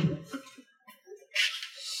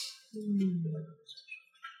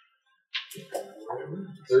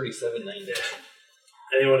 37.90.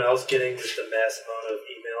 Anyone else getting just a mass amount of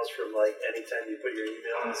emails from like anytime you put your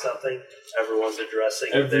email into something, everyone's addressing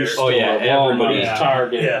Every their store, everybody. Walmart,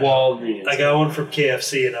 Target, Walgreens. I got one from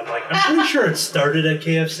KFC, and I'm like, I'm pretty sure it started at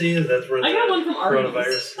KFC. That's where I got one from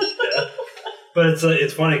coronavirus. Yeah. But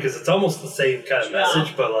it's funny because it's almost the same kind of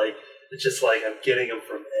message, but like it's just like I'm getting them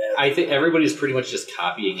from. I think everybody's pretty much just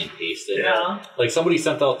copying and pasting. Yeah. Like somebody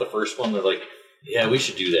sent out the first one. They're like, "Yeah, we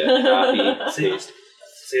should do that." Copy, paste.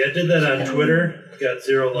 See, I did that on Twitter. Got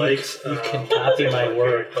 0 likes. You can copy my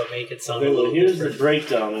work, but make it sound a little Here's different. The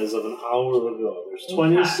breakdown as of an hour ago. There's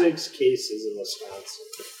 26 cases in Wisconsin.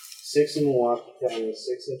 6 in Milwaukee County, 6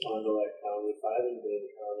 in Fond du Lac County, 5 in Dane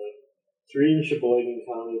County, 3 in Sheboygan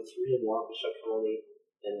County, 3 in Waukesha County,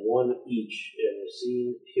 and 1 each in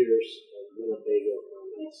Racine, Pierce, and Winnebago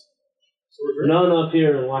counties. So none up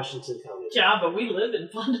here in Washington County. Yeah, but we live in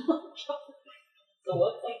Fond du Lac. So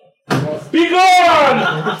what's like? Be gone!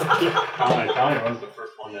 County was the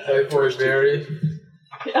first one that had Typhoid Mary.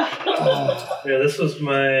 Yeah, this was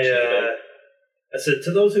my. I said,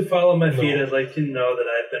 to those who follow my feed, I'd like to know that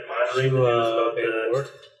I've been monitoring the news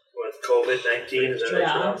about with COVID-19, as I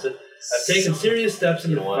pronounce it. I've taken serious steps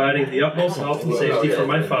in providing the utmost health and safety for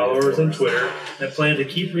my followers on Twitter, and plan to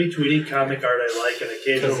keep retweeting comic art I like and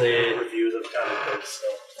occasional reviews of comic books. So.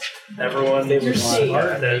 Everyone, they just as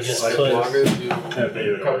long as you cover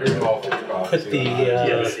your mouth with your mouth. Put the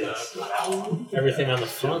everything on the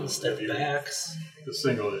front instead of backs. The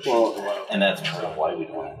single issue. And that's part of why we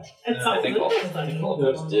don't have it. I think all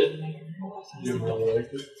of us did. You really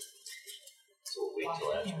liked it? So we'll wait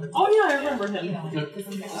till after. Oh yeah, I remember him. I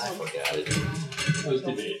forgot it. I was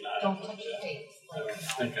debating that. I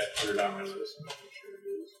think I put it on my list. I'm not sure it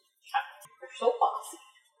is. They're so bossy.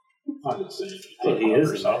 I'm just saying. Well, he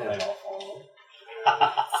is. They all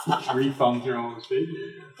follow. Refund your own baby.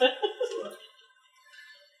 I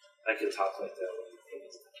can talk like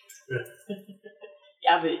that.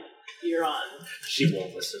 Yeah, but you're on. She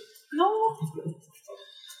won't listen. No.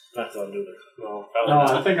 Not to undo it. No,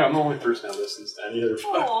 I think I'm the only person that listens to any other.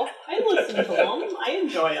 Oh, I listen to them. I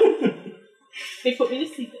enjoy them. They put me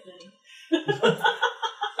to sleep at night.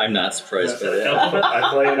 I'm not surprised by that. I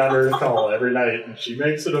play it on her call every night, and she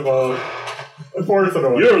makes it about a fourth of the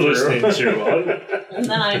way. You're listening to and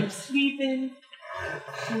then I'm sleeping.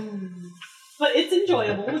 But it's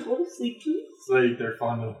enjoyable to go to sleep to. they're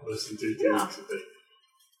fun to listen to too. Yeah. So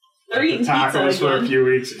They're eating tacos pizza for a again. few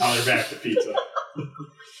weeks, and now they're back to pizza.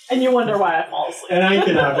 And you wonder why I fall asleep. And I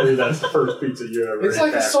cannot believe that's the first pizza you ever It's ate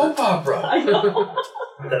like a backwards. soap opera. I know.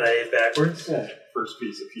 That I ate backwards. Yeah, first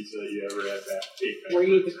piece of pizza that you ever had backwards. Where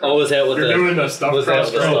you eat the crust. Oh, was that with You're the? doing the stuffed was that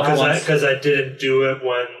crust with the roll. stuffed ones? Because I didn't do it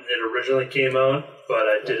when it originally came out, but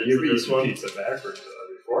I did it You've for this eaten one. pizza backwards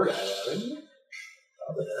before that, haven't you?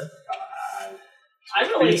 I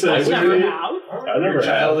really Pizza, I never you- have. I never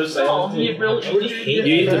childish. No, you really you just hate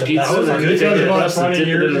You eat the pizza That was a and good you take thing the about crust and 20 dip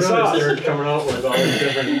it in years the ago, sauce. they started coming out with all these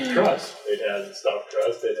different crusts. They'd have stuffed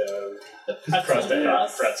crust, they'd have pretzel crust, they had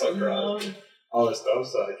crust. pretzel crust, all this stuff.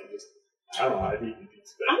 So I could just, I don't know, I've eaten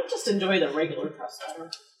pizza. I just enjoy the regular crust better.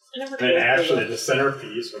 I never And tried actually, the the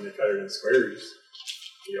centerpiece, when they cut it in squares,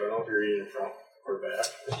 you don't know if you're eating front or back.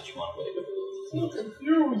 Did you want to wait?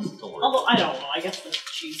 Don't worry. Although I don't know, I guess the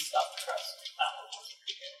cheese stuffed crust.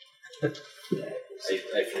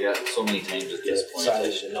 I forgot so many times at this point. I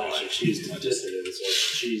should know. Cheese dipped in it.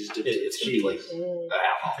 So cheese dipped in It's gonna be like Mm.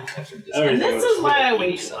 I don't know. After this And this is why I week,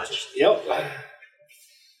 wait so so much. just- Yep. I've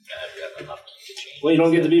got enough to change. Well, you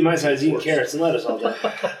don't get to be my size eating carrots and lettuce all day.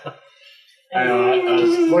 I know, I was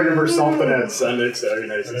looking for something at Sendix, that'd be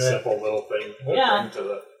nice and simple little thing to Yeah. bring to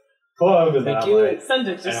the club, and then I'm like,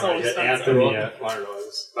 Sendix is so I get expensive. Anthony at one of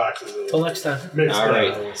those boxes of Till next time. mixed All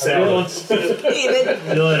right. salads. David,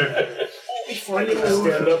 See you later. before you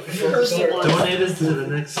Stand up Donate it to the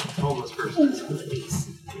next homeless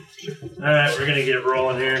person. Alright, we're gonna get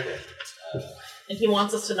rolling here. and he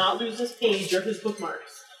wants us to not lose his page or his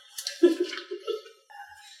bookmarks.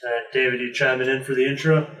 Alright, David, you chiming in for the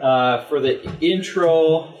intro? For the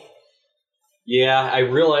intro, yeah, I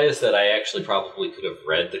realized that I actually probably could have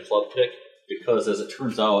read the club pick because, as it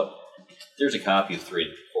turns out, there's a copy of 3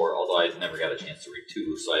 and 4, although I never got a chance to read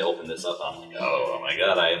 2, so I opened this up and I'm like, oh my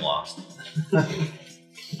god, I am lost.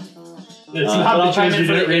 It's I'll not chime because in you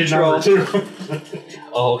for didn't the read intro. number 2.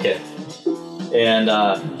 Oh, okay.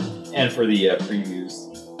 And for the previews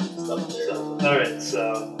stuff there. Alright,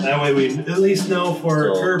 so that way we at least know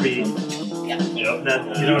for So, Kirby. Yep.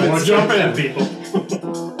 That you don't Let's want to jump in. people.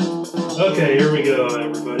 Okay, here we go,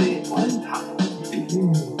 everybody.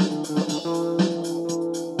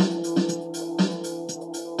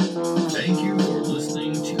 Thank you for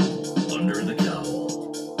listening to Under the Cowl.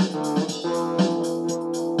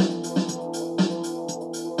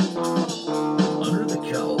 Under the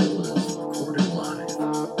Cowl is recorded live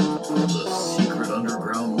from the secret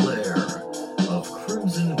underground lair of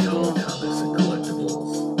Crimson Cowl Comics and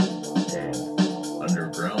Collectibles, an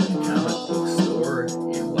underground comic book store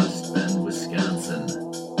in West Bend, Wisconsin.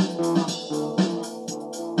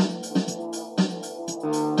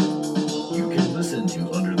 You can listen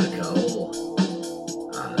to Under the Cowl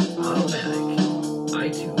on Automatic,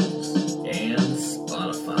 iTunes, and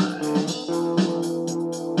Spotify.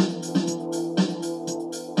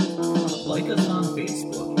 Like us on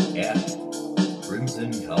Facebook at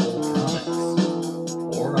Crimson Cowl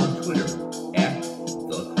Comics or on Twitter at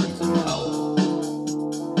The Crimson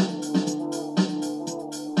Cowl.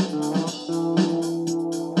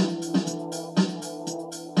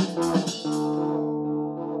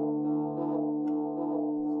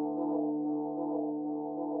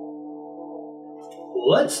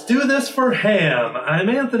 Let's do this for Ham. I'm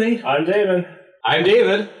Anthony. I'm David. I'm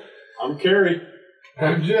David. I'm Carrie.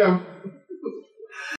 I'm Jim.